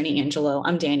me Attorney Angelo.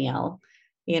 I'm Danielle.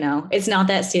 It's not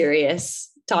that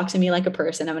serious. Talk to me like a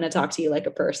person. I'm going to talk to you like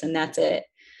a person. That's it.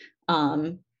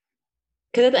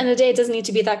 Because at the end of the day, it doesn't need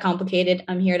to be that complicated.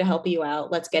 I'm here to help you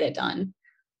out. Let's get it done.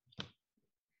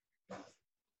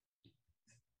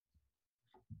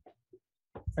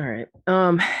 All right.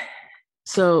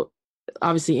 So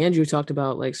obviously Andrew talked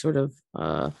about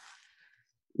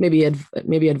maybe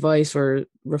advice or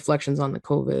reflections on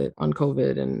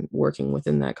COVID and working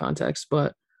within that context.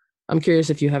 But I'm curious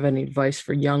if you have any advice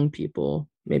for young people,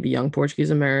 maybe young Portuguese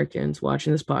Americans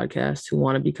watching this podcast who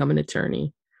want to become an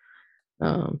attorney.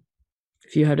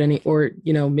 If you had any, or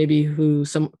maybe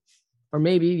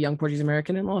maybe young Portuguese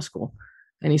American in law school,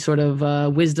 any sort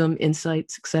of wisdom,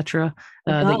 insights, etc.,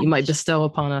 that you might bestow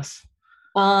upon us.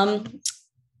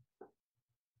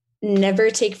 never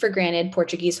take for granted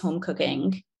Portuguese home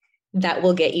cooking. That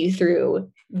will get you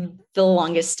through the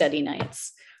longest study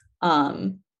nights.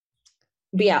 But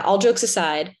yeah, all jokes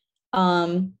aside,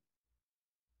 don't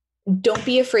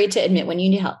be afraid to admit when you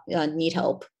need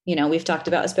help. We've talked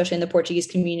about, especially in the Portuguese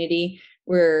community,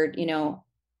 we're,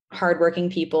 hardworking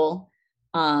people.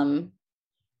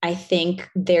 I think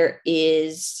there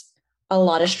is a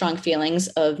lot of strong feelings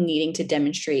of needing to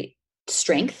demonstrate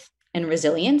strength and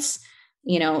resilience.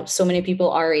 So many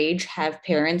people our age have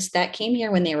parents that came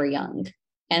here when they were young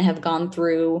and have gone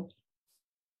through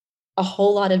a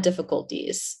whole lot of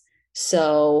difficulties.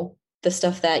 So the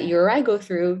stuff that you or I go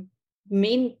through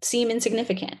may seem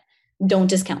insignificant. Don't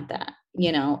discount that.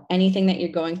 Anything that you're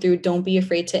going through, don't be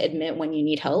afraid to admit when you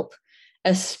need help,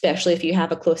 especially if you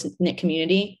have a close-knit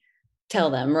community. Tell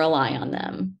them, rely on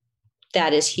them.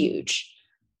 That is huge.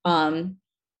 And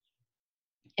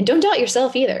don't doubt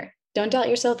yourself either.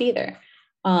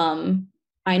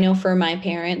 I know for my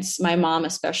parents, my mom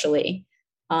especially,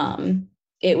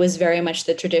 it was very much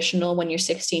the traditional, when you're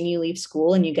 16, you leave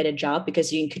school and you get a job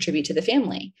because you can contribute to the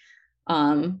family.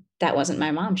 That wasn't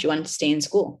my mom. She wanted to stay in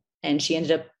school, and she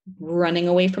ended up running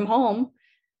away from home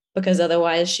because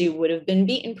otherwise she would have been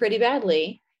beaten pretty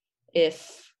badly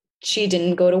if she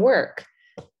didn't go to work.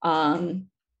 And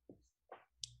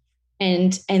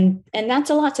that's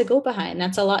a lot to go behind.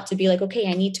 That's a lot to be like, okay,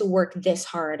 I need to work this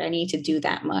hard. I need to do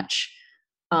that much.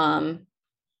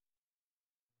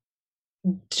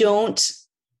 Don't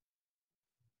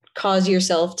cause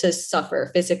yourself to suffer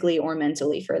physically or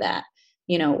mentally for that.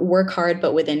 Work hard,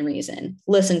 but within reason.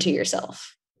 Listen to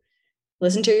yourself,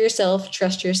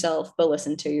 trust yourself, but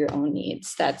listen to your own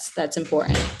needs. That's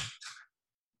important.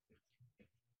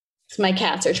 So my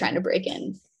cats are trying to break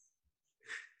in.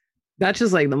 That's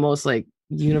just like the most like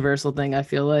universal thing, I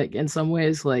feel like, in some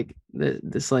ways, like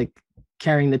this like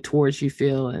carrying the torch you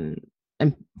feel. And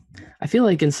I feel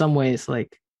like in some ways,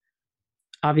 like,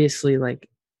 obviously, like,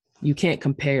 you can't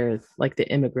compare like the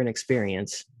immigrant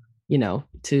experience,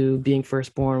 to being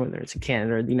firstborn, whether it's in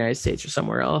Canada or the United States or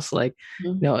somewhere else. Like,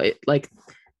 like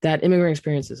that immigrant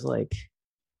experience is like,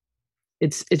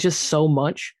 it's just so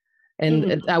much.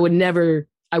 And I would never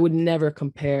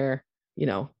compare,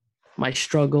 my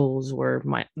struggles or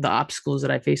the obstacles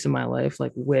that I face in my life,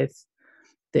 like, with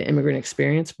the immigrant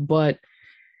experience. But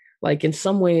like, in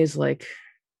some ways, like,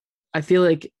 I feel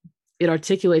like it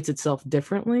articulates itself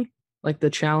differently, like the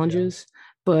challenges,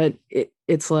 but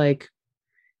it's like,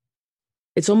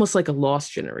 it's almost like a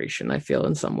lost generation, I feel,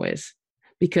 in some ways,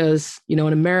 because, in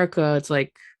America, it's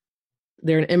like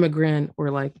they're an immigrant, or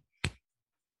like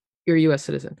you're a US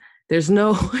citizen. There's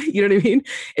no, you know what I mean?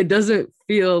 It doesn't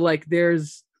feel like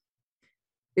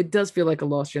it does feel like a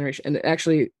lost generation. And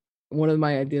actually, one of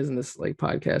my ideas in this like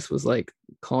podcast was like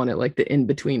calling it like the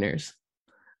in-betweeners,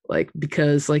 like,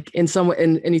 because like in some way,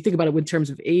 and you think about it in terms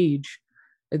of age,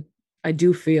 I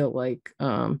do feel like,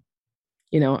 I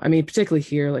mean, particularly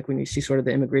here, like when you see sort of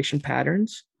the immigration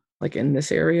patterns, like in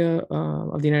this area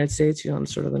of the United States, in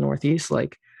sort of the Northeast,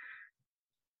 like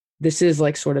this is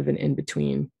like sort of an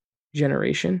in-between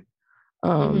generation.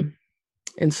 And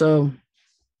so,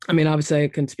 I mean, obviously I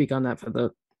can speak on that for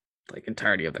the like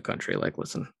entirety of the country. Like,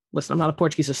 listen, I'm not a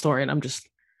Portuguese historian. I'm just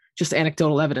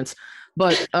anecdotal evidence.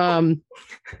 But, but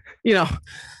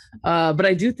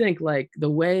I do think like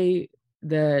the way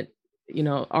that,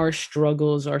 our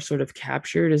struggles are sort of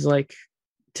captured is like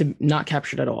to not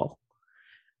captured at all.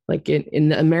 Like in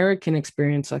the American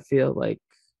experience, I feel like,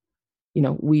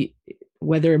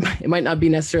 whether it might not be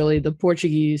necessarily the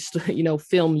Portuguese,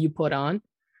 film you put on,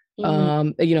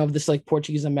 this like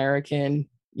Portuguese American,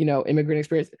 immigrant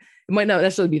experience. It might not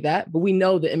necessarily be that, but we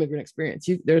know the immigrant experience.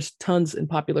 There's tons in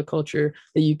popular culture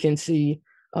that you can see,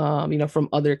 from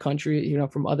other countries,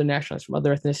 from other nationalities, from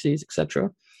other ethnicities, etc.,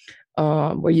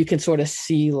 where you can sort of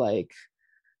see like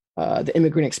the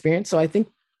immigrant experience. So I think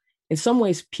in some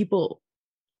ways people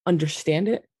understand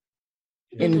it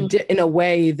in a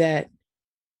way that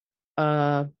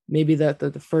maybe that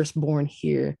the firstborn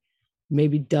here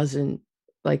maybe doesn't,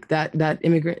 like that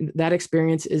immigrant, that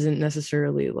experience isn't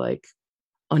necessarily like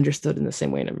understood in the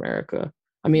same way in America.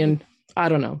 I mean, I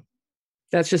don't know.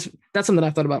 That's something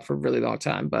I've thought about for a really long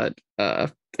time, but I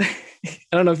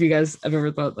don't know if you guys have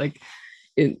ever thought like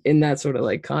in that sort of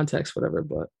like context, whatever,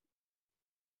 but.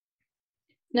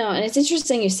 No, and it's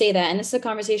interesting you say that. And this is a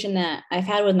conversation that I've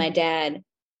had with my dad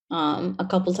a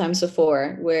couple times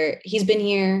before, where he's been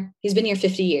here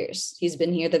 50 years. He's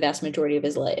been here the vast majority of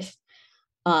his life.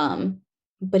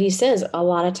 But he says a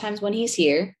lot of times when he's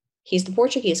here, he's the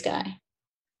Portuguese guy.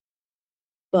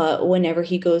 But whenever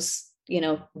he goes,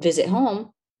 visit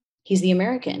home, he's the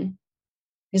American.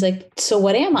 He's like, so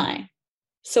what am I?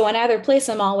 So in either place,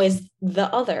 I'm always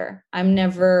the other. I'm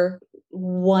never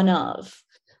one of.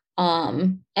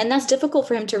 And that's difficult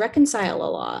for him to reconcile a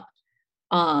lot.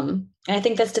 And I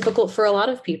think that's difficult for a lot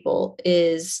of people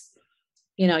is,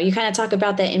 you know, you kind of talk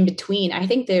about that in between. I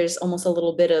think there's almost a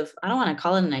little bit of, I don't want to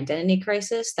call it an identity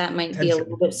crisis. That might be a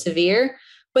little bit severe,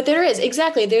 but there is,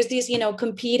 exactly. There's these, you know,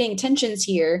 competing tensions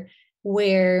here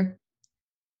where,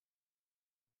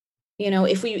 you know,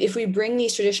 if we bring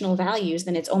these traditional values,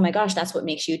 then it's, oh my gosh, that's what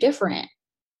makes you different.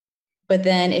 But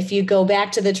then if you go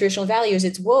back to the traditional values,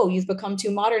 it's, whoa, you've become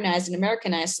too modernized and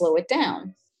Americanized, slow it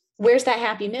down. Where's that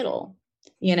happy middle?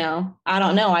 You know, I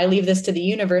don't know. I leave this to the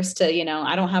universe to, you know,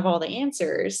 I don't have all the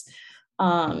answers.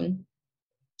 But,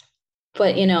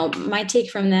 you know, my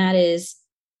take from that is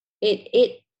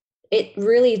it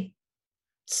really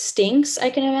stinks, I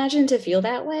can imagine, to feel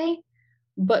that way.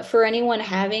 But for anyone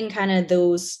having kind of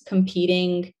those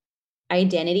competing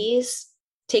identities,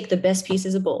 take the best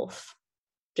pieces of both.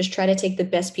 Just try to take the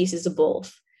best pieces of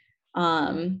both.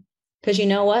 Because you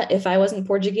know what? If I wasn't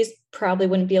Portuguese, probably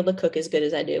wouldn't be able to cook as good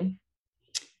as I do.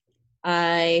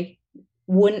 I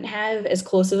wouldn't have as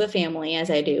close of a family as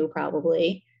I do,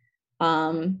 probably.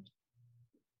 I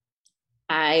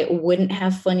wouldn't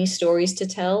have funny stories to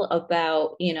tell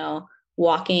about, you know,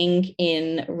 walking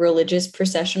in religious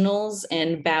processionals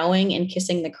and bowing and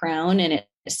kissing the crown. And it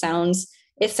sounds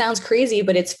crazy,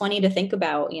 but it's funny to think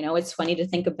about. You know, it's funny to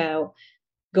think about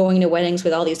going to weddings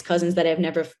with all these cousins that I've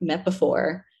never met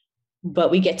before, but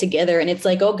we get together and it's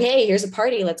like, okay, here's a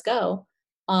party, let's go.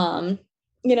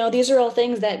 You know, these are all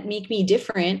things that make me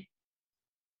different,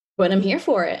 but I'm here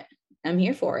for it.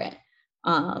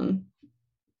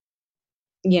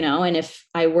 You know, and if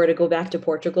I were to go back to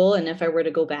Portugal, and if I were to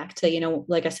go back to, you know,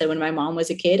 like I said, when my mom was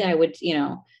a kid, I would, you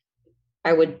know,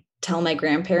 I would tell my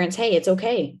grandparents, hey, it's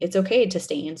okay to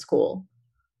stay in school.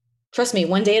 Trust me,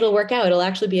 one day it'll work out. It'll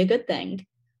actually be a good thing.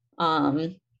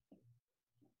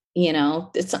 You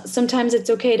know, sometimes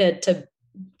it's okay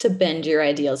to bend your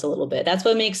ideals a little bit. That's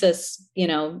what makes us, you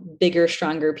know, bigger,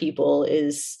 stronger people,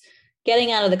 is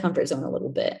getting out of the comfort zone a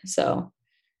little bit. So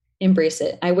embrace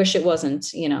it. I wish it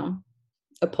wasn't, you know,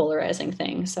 a polarizing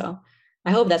thing. So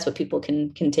I hope that's what people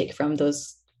can take from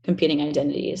those competing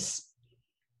identities.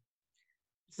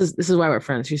 This is why we're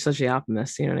friends. She's such the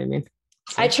optimist. You know what I mean?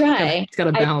 So I try. It's got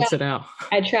to balance it out.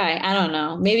 I try. I don't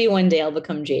know. Maybe one day I'll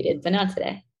become jaded, but not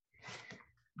today.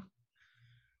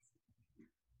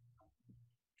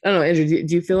 I don't know, Andrew.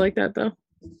 Do you feel like that though?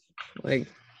 Like,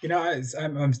 you know,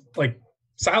 I'm like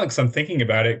silent because I'm thinking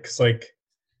about it. Because like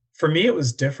for me, it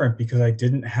was different because I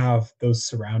didn't have those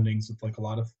surroundings with like a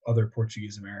lot of other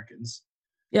Portuguese Americans.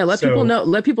 Yeah, let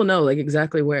people know like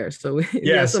exactly where. So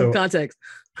yeah, some context.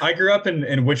 I grew up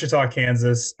in Wichita,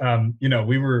 Kansas. You know,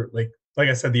 we were like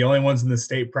I said, the only ones in the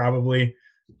state probably.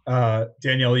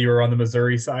 Danielle, you were on the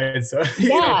Missouri side, so you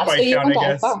don't quite count, I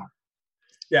guess.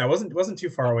 Yeah, it wasn't too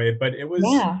far away, but it was,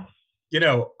 you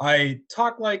know, I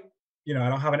talk like, you know, I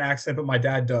don't have an accent, but my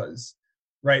dad does,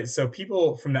 right? So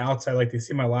people from the outside, like they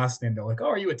see my last name, they're like, oh,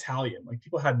 are you Italian? Like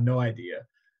people had no idea.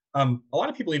 A lot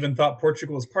of people even thought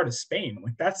Portugal was part of Spain.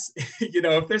 Like that's, you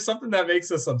know, if there's something that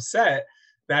makes us upset,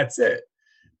 that's it.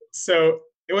 So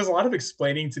it was a lot of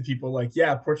explaining to people like,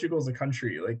 yeah, Portugal is a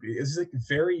country. Like it's like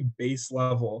very base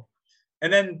level.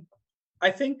 And then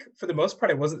I think for the most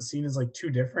part, it wasn't seen as like too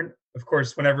different. Of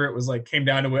course, whenever it was like came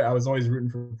down to it, I was always rooting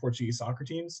for Portuguese soccer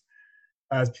teams,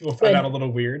 as people found out a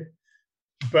little weird.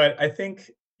 But I think,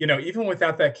 you know, even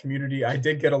without that community, I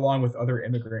did get along with other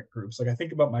immigrant groups. Like I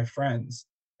think about my friends.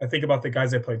 I think about the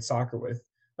guys I played soccer with.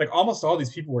 Like almost all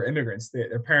these people were immigrants.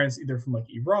 Their parents either from like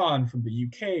Iran, from the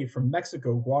UK, from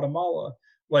Mexico, Guatemala.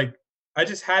 Like I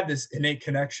just had this innate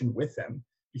connection with them,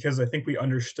 because I think we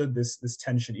understood this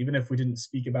tension, even if we didn't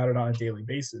speak about it on a daily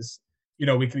basis. You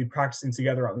know, we could be practicing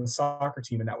together on the soccer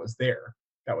team, and that was there.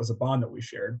 That was a bond that we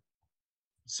shared.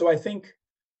 So I think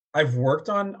I've worked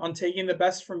on taking the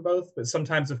best from both, but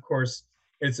sometimes, of course,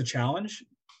 it's a challenge.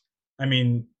 I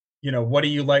mean, you know, what do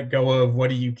you let go of? What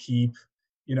do you keep?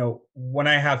 You know, when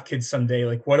I have kids someday,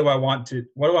 like, what do I want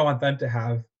them to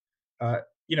have?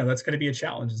 You know, that's going to be a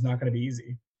challenge. It's not going to be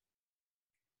easy.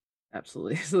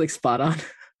 Absolutely. It's like spot on.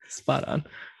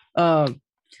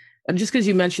 And just because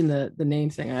you mentioned the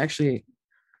name thing, I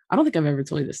don't think I've ever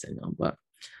told you this thing though, but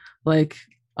like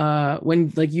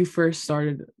when like you first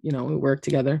started, you know, we worked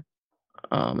together,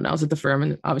 and I was at the firm,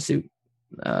 and obviously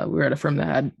we were at a firm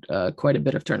that had quite a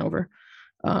bit of turnover.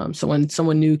 So when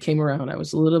someone new came around, I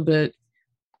was a little bit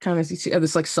kind of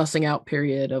this like sussing out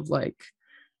period of like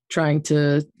trying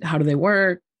to, how do they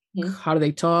work? Mm-hmm. How do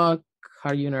they talk? How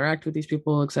do you interact with these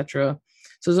people, etc.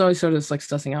 So there's always sort of this like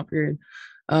sussing out period.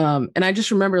 And I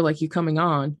just remember like you coming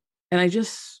on, and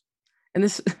and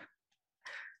this,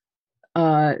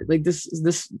 like this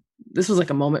was like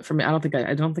a moment for me. I don't think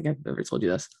I've ever told you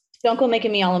this. Don't go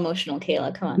making me all emotional,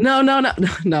 Kayla. Come on.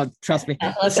 No. Trust me.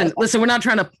 Listen. We're not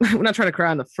trying to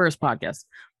cry on the first podcast.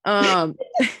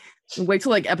 Wait till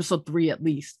like episode 3 at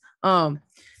least.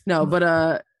 No,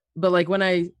 but like when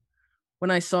I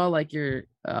saw like your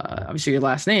obviously your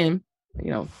last name,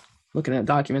 looking at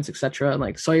documents, etc., and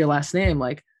like saw your last name,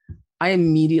 like I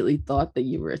immediately thought that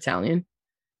you were Italian.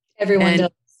 Everyone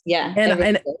does. Yeah.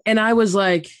 And I was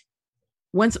like,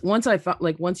 once I felt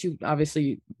like, once you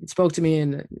obviously spoke to me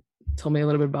and told me a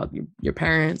little bit about your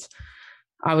parents,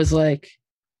 I was like,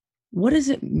 what does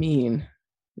it mean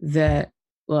that,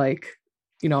 like,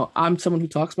 I'm someone who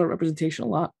talks about representation a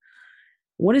lot.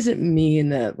 What does it mean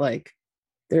that like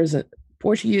there's a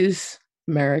Portuguese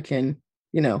American,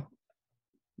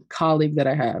 colleague that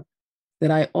I have,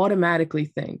 that I automatically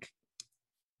think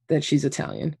that she's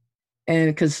Italian? And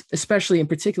because especially in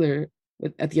particular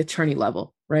at the attorney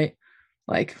level, right?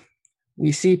 Like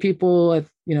we see people at,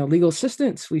 legal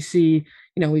assistants, we see,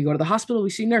 we go to the hospital, we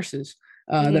see nurses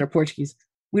that are Portuguese.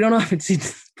 We don't often see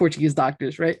Portuguese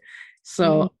doctors, right?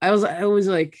 So I was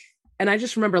like, and I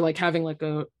just remember like having like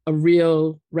a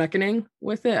real reckoning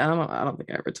with it. I don't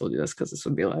think I ever told you this because this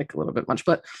would be like a little bit much,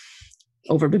 but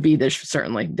over Babidish,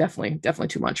 certainly, definitely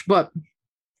too much. But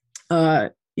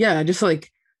yeah, just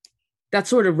like that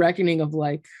sort of reckoning of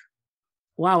like,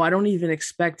 wow, I don't even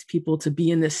expect people to be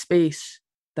in this space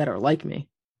that are like me.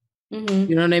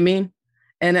 You know what I mean?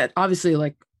 And obviously,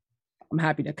 like, I'm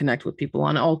happy to connect with people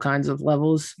on all kinds of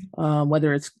levels,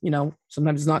 whether it's,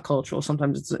 sometimes it's not cultural,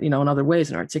 sometimes it's, in other ways,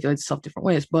 and articulates itself different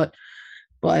ways. But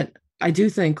I do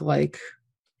think like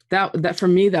that for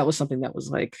me, that was something that was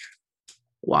like,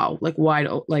 wow, like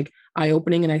like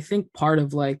eye-opening. And I think part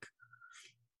of like,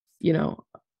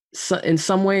 so in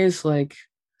some ways, like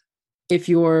if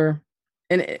you're,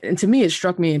 and to me, it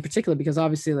struck me in particular because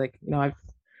obviously like, I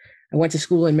went to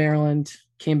school in Maryland,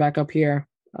 came back up here.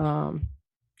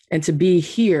 And to be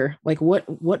here, like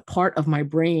what part of my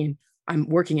brain, I'm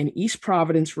working in East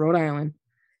Providence, Rhode Island.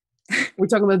 We're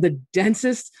talking about the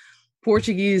densest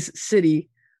Portuguese city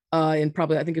in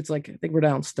probably, I think Rhode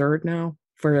Island's third now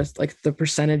for like the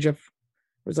percentage of,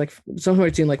 it was like somewhere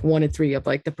between like 1 and 3 of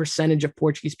like the percentage of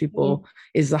Portuguese people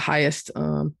is the highest,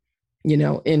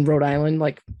 in Rhode Island,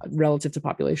 like relative to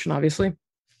population, obviously.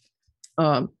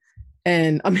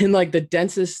 And I'm in like the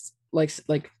densest, like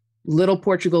little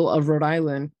Portugal of Rhode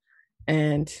Island.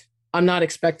 And I'm not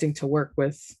expecting to work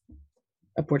with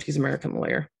a Portuguese American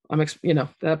lawyer.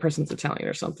 That person's Italian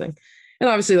or something. And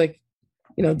obviously like,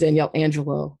 Danielle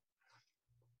Angelo,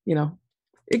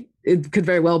 it could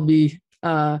very well be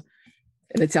an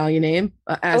Italian name.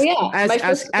 My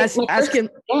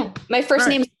first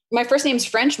name's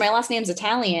French. My last name's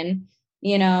Italian,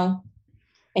 and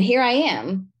here I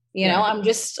am, I'm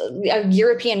just a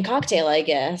European cocktail, I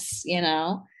guess,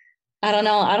 I don't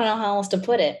know how else to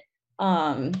put it.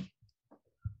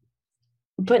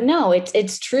 But no,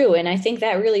 it's true. And I think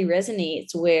that really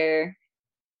resonates where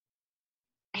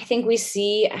I think we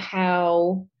see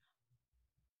how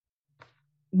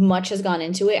much has gone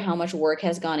into it, how much work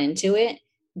has gone into it,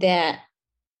 that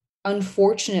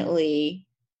unfortunately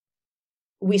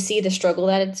we see the struggle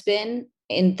that it's been,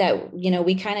 and that,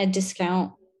 we kind of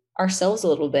discount ourselves a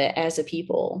little bit as a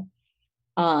people.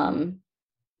 I'm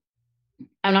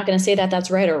not going to say that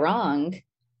that's right or wrong,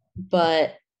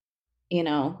 but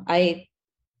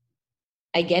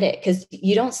I get it, because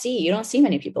you don't see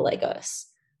many people like us.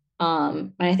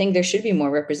 And I think there should be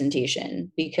more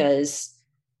representation, because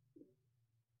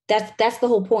that's the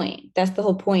whole point. That's the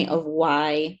whole point of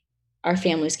why our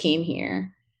families came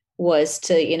here, was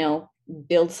to,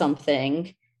 build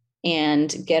something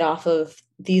and get off of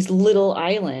these little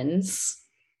islands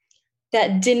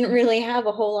that didn't really have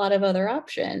a whole lot of other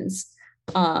options.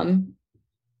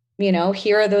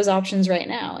 Here are those options right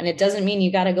now. And it doesn't mean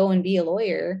you got to go and be a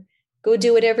lawyer. Go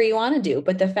do whatever you want to do.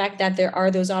 But the fact that there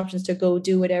are those options to go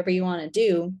do whatever you want to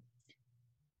do,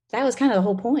 that was kind of the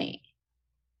whole point.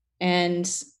 And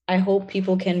I hope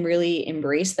people can really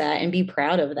embrace that and be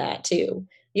proud of that too.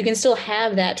 You can still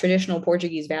have that traditional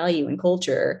Portuguese value and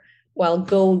culture while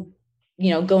going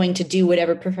to do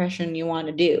whatever profession you want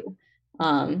to do.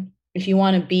 If you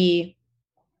want to be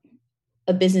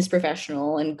a business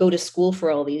professional and go to school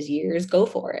for all these years, go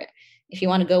for it. If you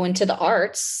want to go into the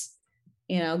arts,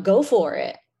 go for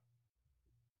it.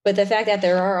 But the fact that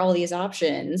there are all these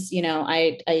options,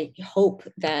 I hope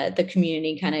that the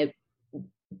community kind of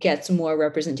gets more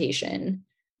representation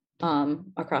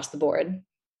across the board.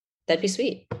 That'd be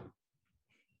sweet.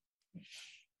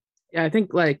 Yeah, I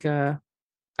think like I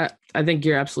think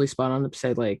you're absolutely spot on to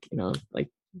say like, like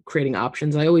creating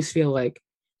options. I always feel like,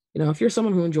 if you're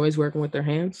someone who enjoys working with their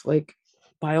hands, like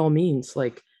by all means,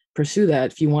 like pursue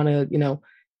that. If you want to,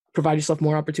 provide yourself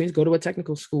more opportunities, go to a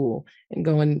technical school and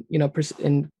go and,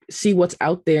 and see what's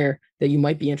out there that you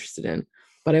might be interested in.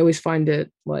 But I always find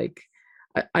it like,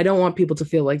 I don't want people to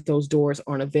feel like those doors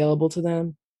aren't available to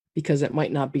them because it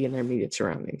might not be in their immediate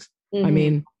surroundings. I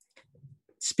mean,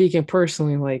 speaking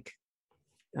personally, like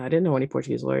I didn't know any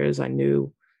Portuguese lawyers. I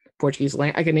knew Portuguese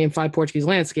land. I could name 5 Portuguese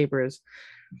landscapers.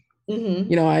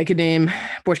 I could name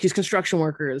Portuguese construction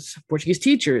workers, Portuguese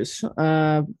teachers,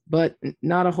 but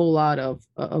not a whole lot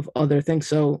of other things.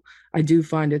 So I do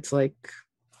find it's like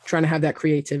trying to have that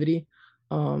creativity.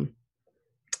 You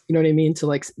know what I mean? To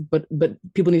like, but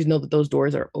people need to know that those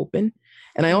doors are open.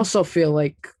 And I also feel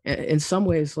like in some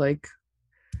ways, like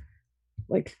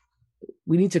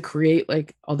we need to create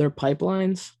like other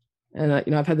pipelines. And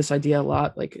I've had this idea a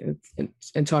lot, like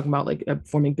in talking about like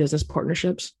forming business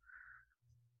partnerships.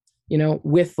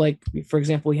 With like, for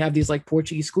example, we have these like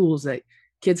Portuguese schools that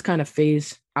kids kind of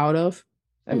phase out of.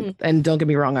 And don't get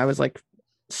me wrong, I was like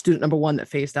student number 1 that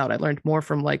phased out. I learned more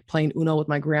from like playing Uno with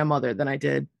my grandmother than I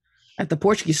did at the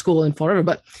Portuguese school in Florida.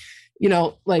 But,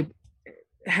 like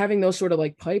having those sort of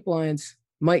like pipelines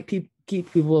might keep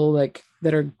people like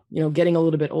that are, getting a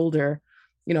little bit older,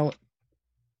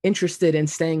 interested in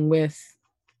staying with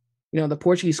the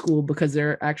Portuguese school because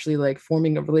they're actually like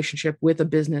forming a relationship with a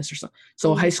business or something.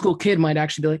 So a high school kid might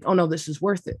actually be like, oh no, this is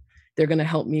worth it. They're going to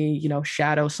help me,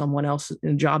 shadow someone else in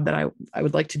a job that I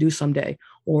would like to do someday.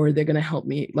 Or they're going to help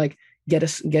me like get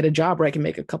a job where I can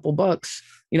make a couple bucks,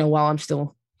 while I'm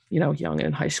still, young and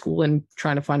in high school and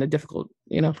trying to find a difficult,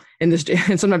 in this,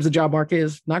 and sometimes the job market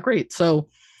is not great. So,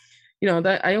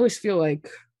 that I always feel like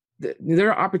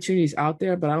there are opportunities out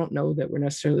there, but I don't know that we're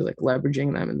necessarily like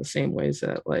leveraging them in the same ways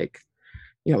that like,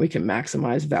 we can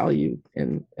maximize value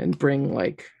and bring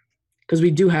like, because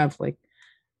we do have like,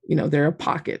 there are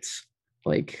pockets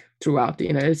like throughout the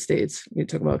United States. You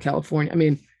talk about California. I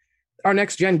mean, our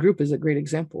NextGen group is a great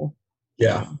example.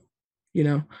 Yeah.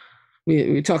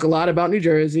 We talk a lot about New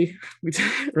Jersey,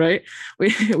 right?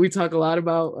 We talk a lot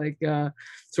about like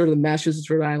sort of the Massachusetts,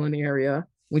 Rhode Island area.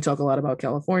 We talk a lot about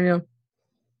California.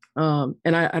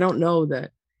 And I don't know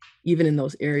that even in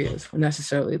those areas we're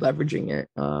necessarily leveraging it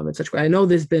in such a way. I know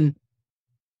there's been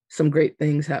some great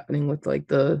things happening with like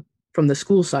from the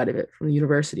school side of it, from the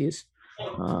universities.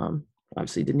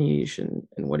 Obviously Dinesh and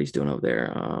what he's doing over there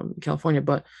in California.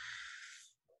 But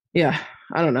yeah,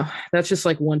 I don't know. That's just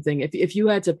like one thing. If you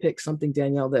had to pick something,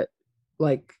 Danielle, that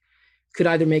like could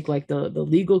either make like the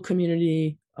legal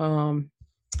community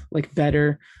like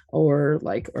better or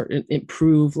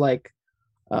improve like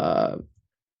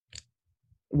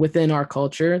within our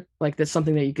culture, like that's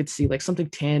something that you could see, like something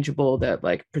tangible that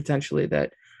like potentially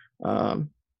that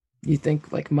you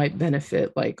think like might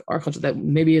benefit like our culture that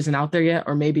maybe isn't out there yet,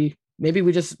 or maybe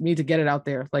we just need to get it out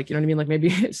there. Like, you know what I mean? Like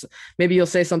maybe you'll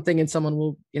say something and someone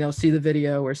will, see the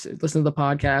video or listen to the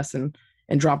podcast and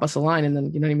drop us a line. And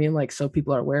then, you know what I mean? Like, so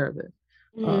people are aware of it.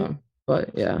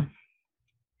 But yeah.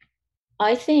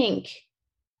 I think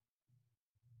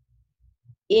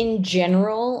in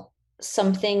general,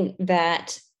 something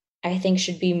that I think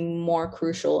should be more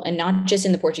crucial, and not just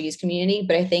in the Portuguese community,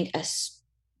 but I think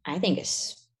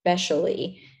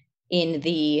especially in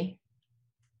the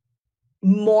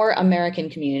more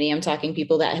American community, I'm talking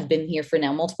people that have been here for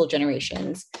now multiple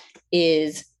generations,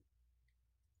 is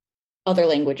other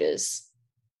languages.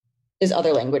 So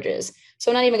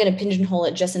I'm not even going to pigeonhole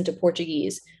it just into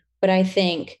Portuguese, but I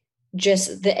think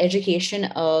just the education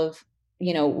of,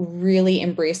 really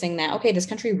embracing that, okay, this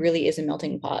country really is a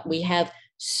melting pot. We have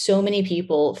so many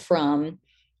people from,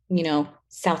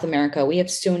 South America. We have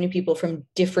so many people from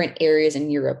different areas in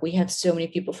Europe. We have so many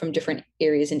people from different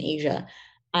areas in Asia.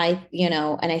 And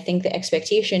I think the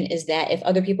expectation is that if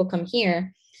other people come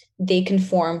here, they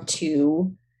conform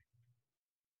to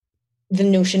the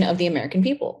notion of the American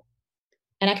people.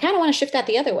 And I kind of want to shift that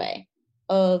the other way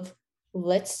of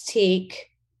let's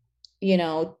take,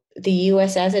 the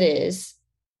US as it is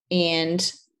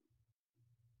and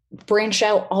branch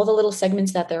out all the little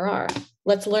segments that there are.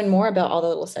 Let's learn more about all the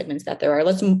little segments that there are.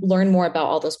 Let's learn more about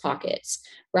all those pockets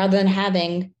rather than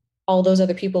having all those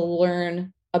other people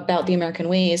learn about the American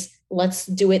ways. Let's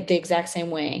do it the exact same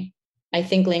way. I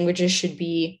think languages should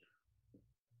be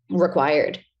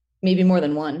required, maybe more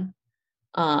than one.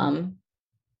 And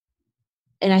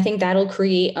I think that'll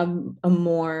create a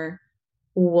more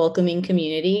welcoming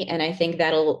community. And I think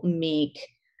that'll make,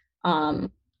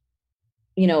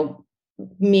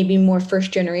 maybe more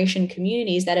first generation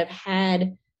communities that have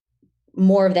had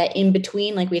more of that in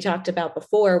between, like we talked about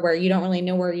before, where you don't really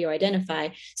know where you identify,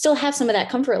 still have some of that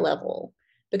comfort level,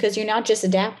 because you're not just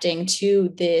adapting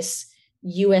to this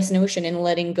US notion and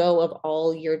letting go of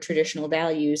all your traditional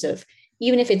values of,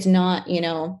 even if it's not,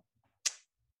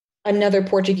 another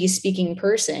Portuguese speaking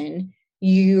person,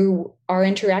 you are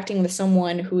interacting with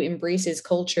someone who embraces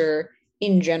culture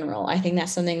in general. I think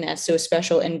that's something that's so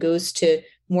special and goes to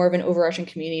more of an overarching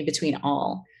community between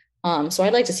all. So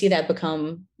I'd like to see that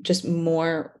become just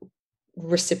more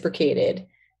reciprocated,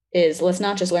 is let's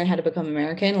not just learn how to become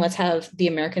American. Let's have the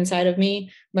American side of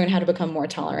me learn how to become more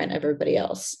tolerant of everybody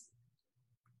else.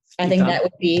 I think that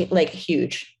would be like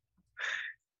huge.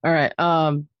 All right.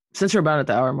 Since we're about at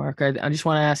the hour mark, I just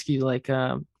want to ask you like,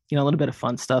 a little bit of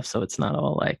fun stuff. So it's not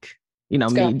all like,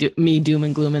 me doom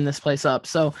and glooming this place up.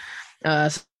 So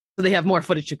they have more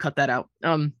footage to cut that out.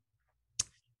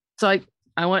 So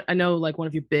I know like one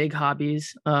of your big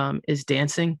hobbies is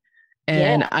dancing.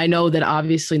 And I know that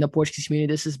obviously in the Portuguese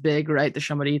community, this is big, right? The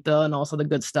chamarita and also the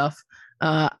good stuff.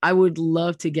 I would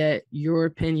love to get your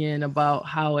opinion about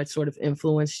how it sort of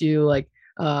influenced you, like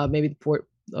maybe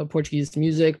the Portuguese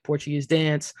music, Portuguese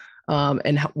dance,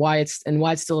 and why it's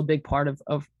still a big part of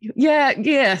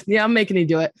I'm making you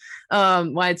do it.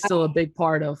 Why it's still a big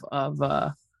part of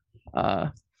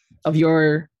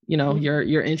your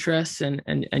your interests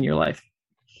and your life.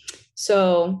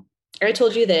 So I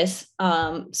told you this.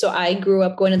 So I grew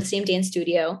up going to the same dance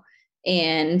studio,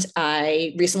 and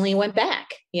I recently went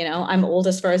back. I'm old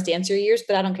as far as dancer years,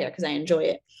 but I don't care because I enjoy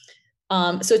it.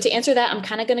 So to answer that, I'm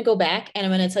kind of going to go back and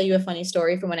I'm going to tell you a funny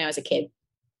story from when I was a kid.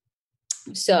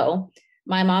 So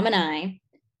my mom and I,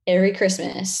 every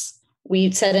Christmas,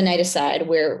 we set a night aside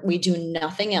where we do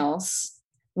nothing else.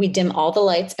 We dim all the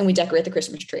lights and we decorate the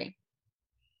Christmas tree.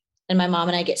 And my mom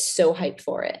and I get so hyped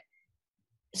for it.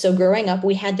 So growing up,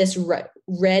 we had this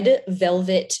red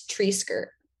velvet tree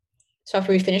skirt. So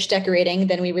after we finished decorating,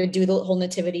 then we would do the whole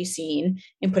nativity scene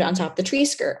and put it on top of the tree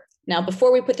skirt. Now,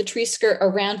 before we put the tree skirt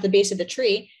around the base of the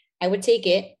tree, I would take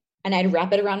it and I'd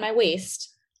wrap it around my waist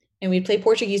and we'd play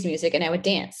Portuguese music and I would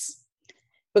dance,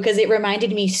 because it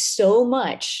reminded me so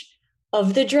much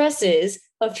of the dresses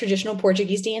of traditional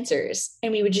Portuguese dancers,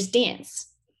 and we would just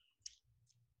dance.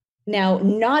 Now,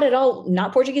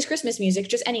 not Portuguese Christmas music,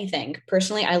 just anything.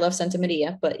 Personally, I love Santa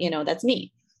Maria, but that's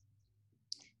me.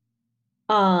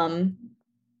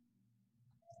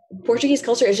 Portuguese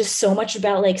culture is just so much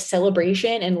about like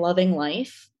celebration and loving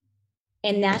life.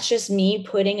 And that's just me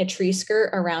putting a tree skirt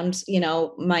around,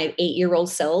 my 8-year-old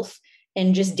self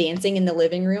and just dancing in the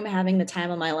living room, having the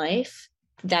time of my life.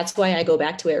 That's why I go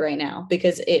back to it right now,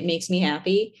 because it makes me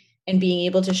happy. And being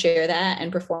able to share that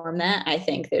and perform that, I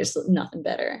think there's nothing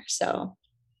better. So,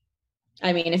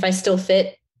 I mean, if it still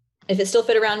fit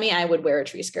around me, I would wear a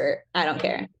tree skirt. I don't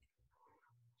care.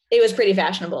 It was pretty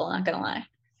fashionable, not gonna lie.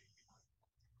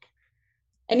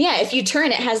 And yeah, if you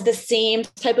turn, it has the same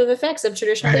type of effects of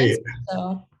traditional dance.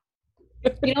 So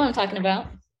you know what I'm talking about.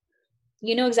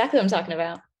 You know exactly what I'm talking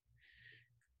about.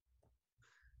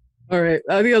 All right.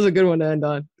 I think that was a good one to end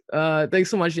on. Thanks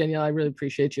so much, Danielle. I really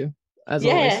appreciate you. As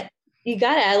always. You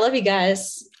got it. I love you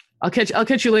guys. I'll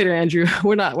catch you later, Andrew.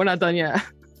 We're not done yet.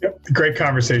 Yep. Great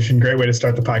conversation. Great way to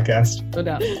start the podcast. No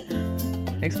doubt.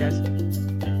 Thanks, guys.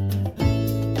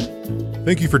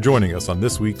 Thank you for joining us on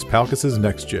this week's Palcus's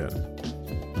NextGen.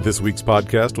 This week's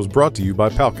podcast was brought to you by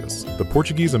Palcus, the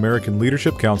Portuguese American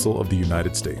Leadership Council of the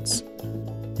United States.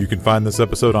 You can find this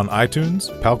episode on iTunes,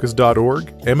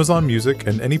 palcus.org, Amazon Music,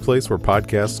 and any place where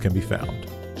podcasts can be found.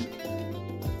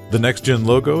 The NextGen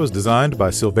logo is designed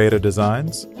by Silveira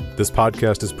Designs. This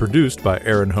podcast is produced by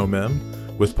Aaron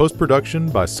Homem, with post-production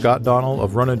by Scott Donnell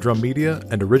of Run and Drum Media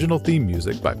and original theme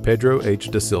music by Pedro H.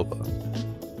 Da Silva.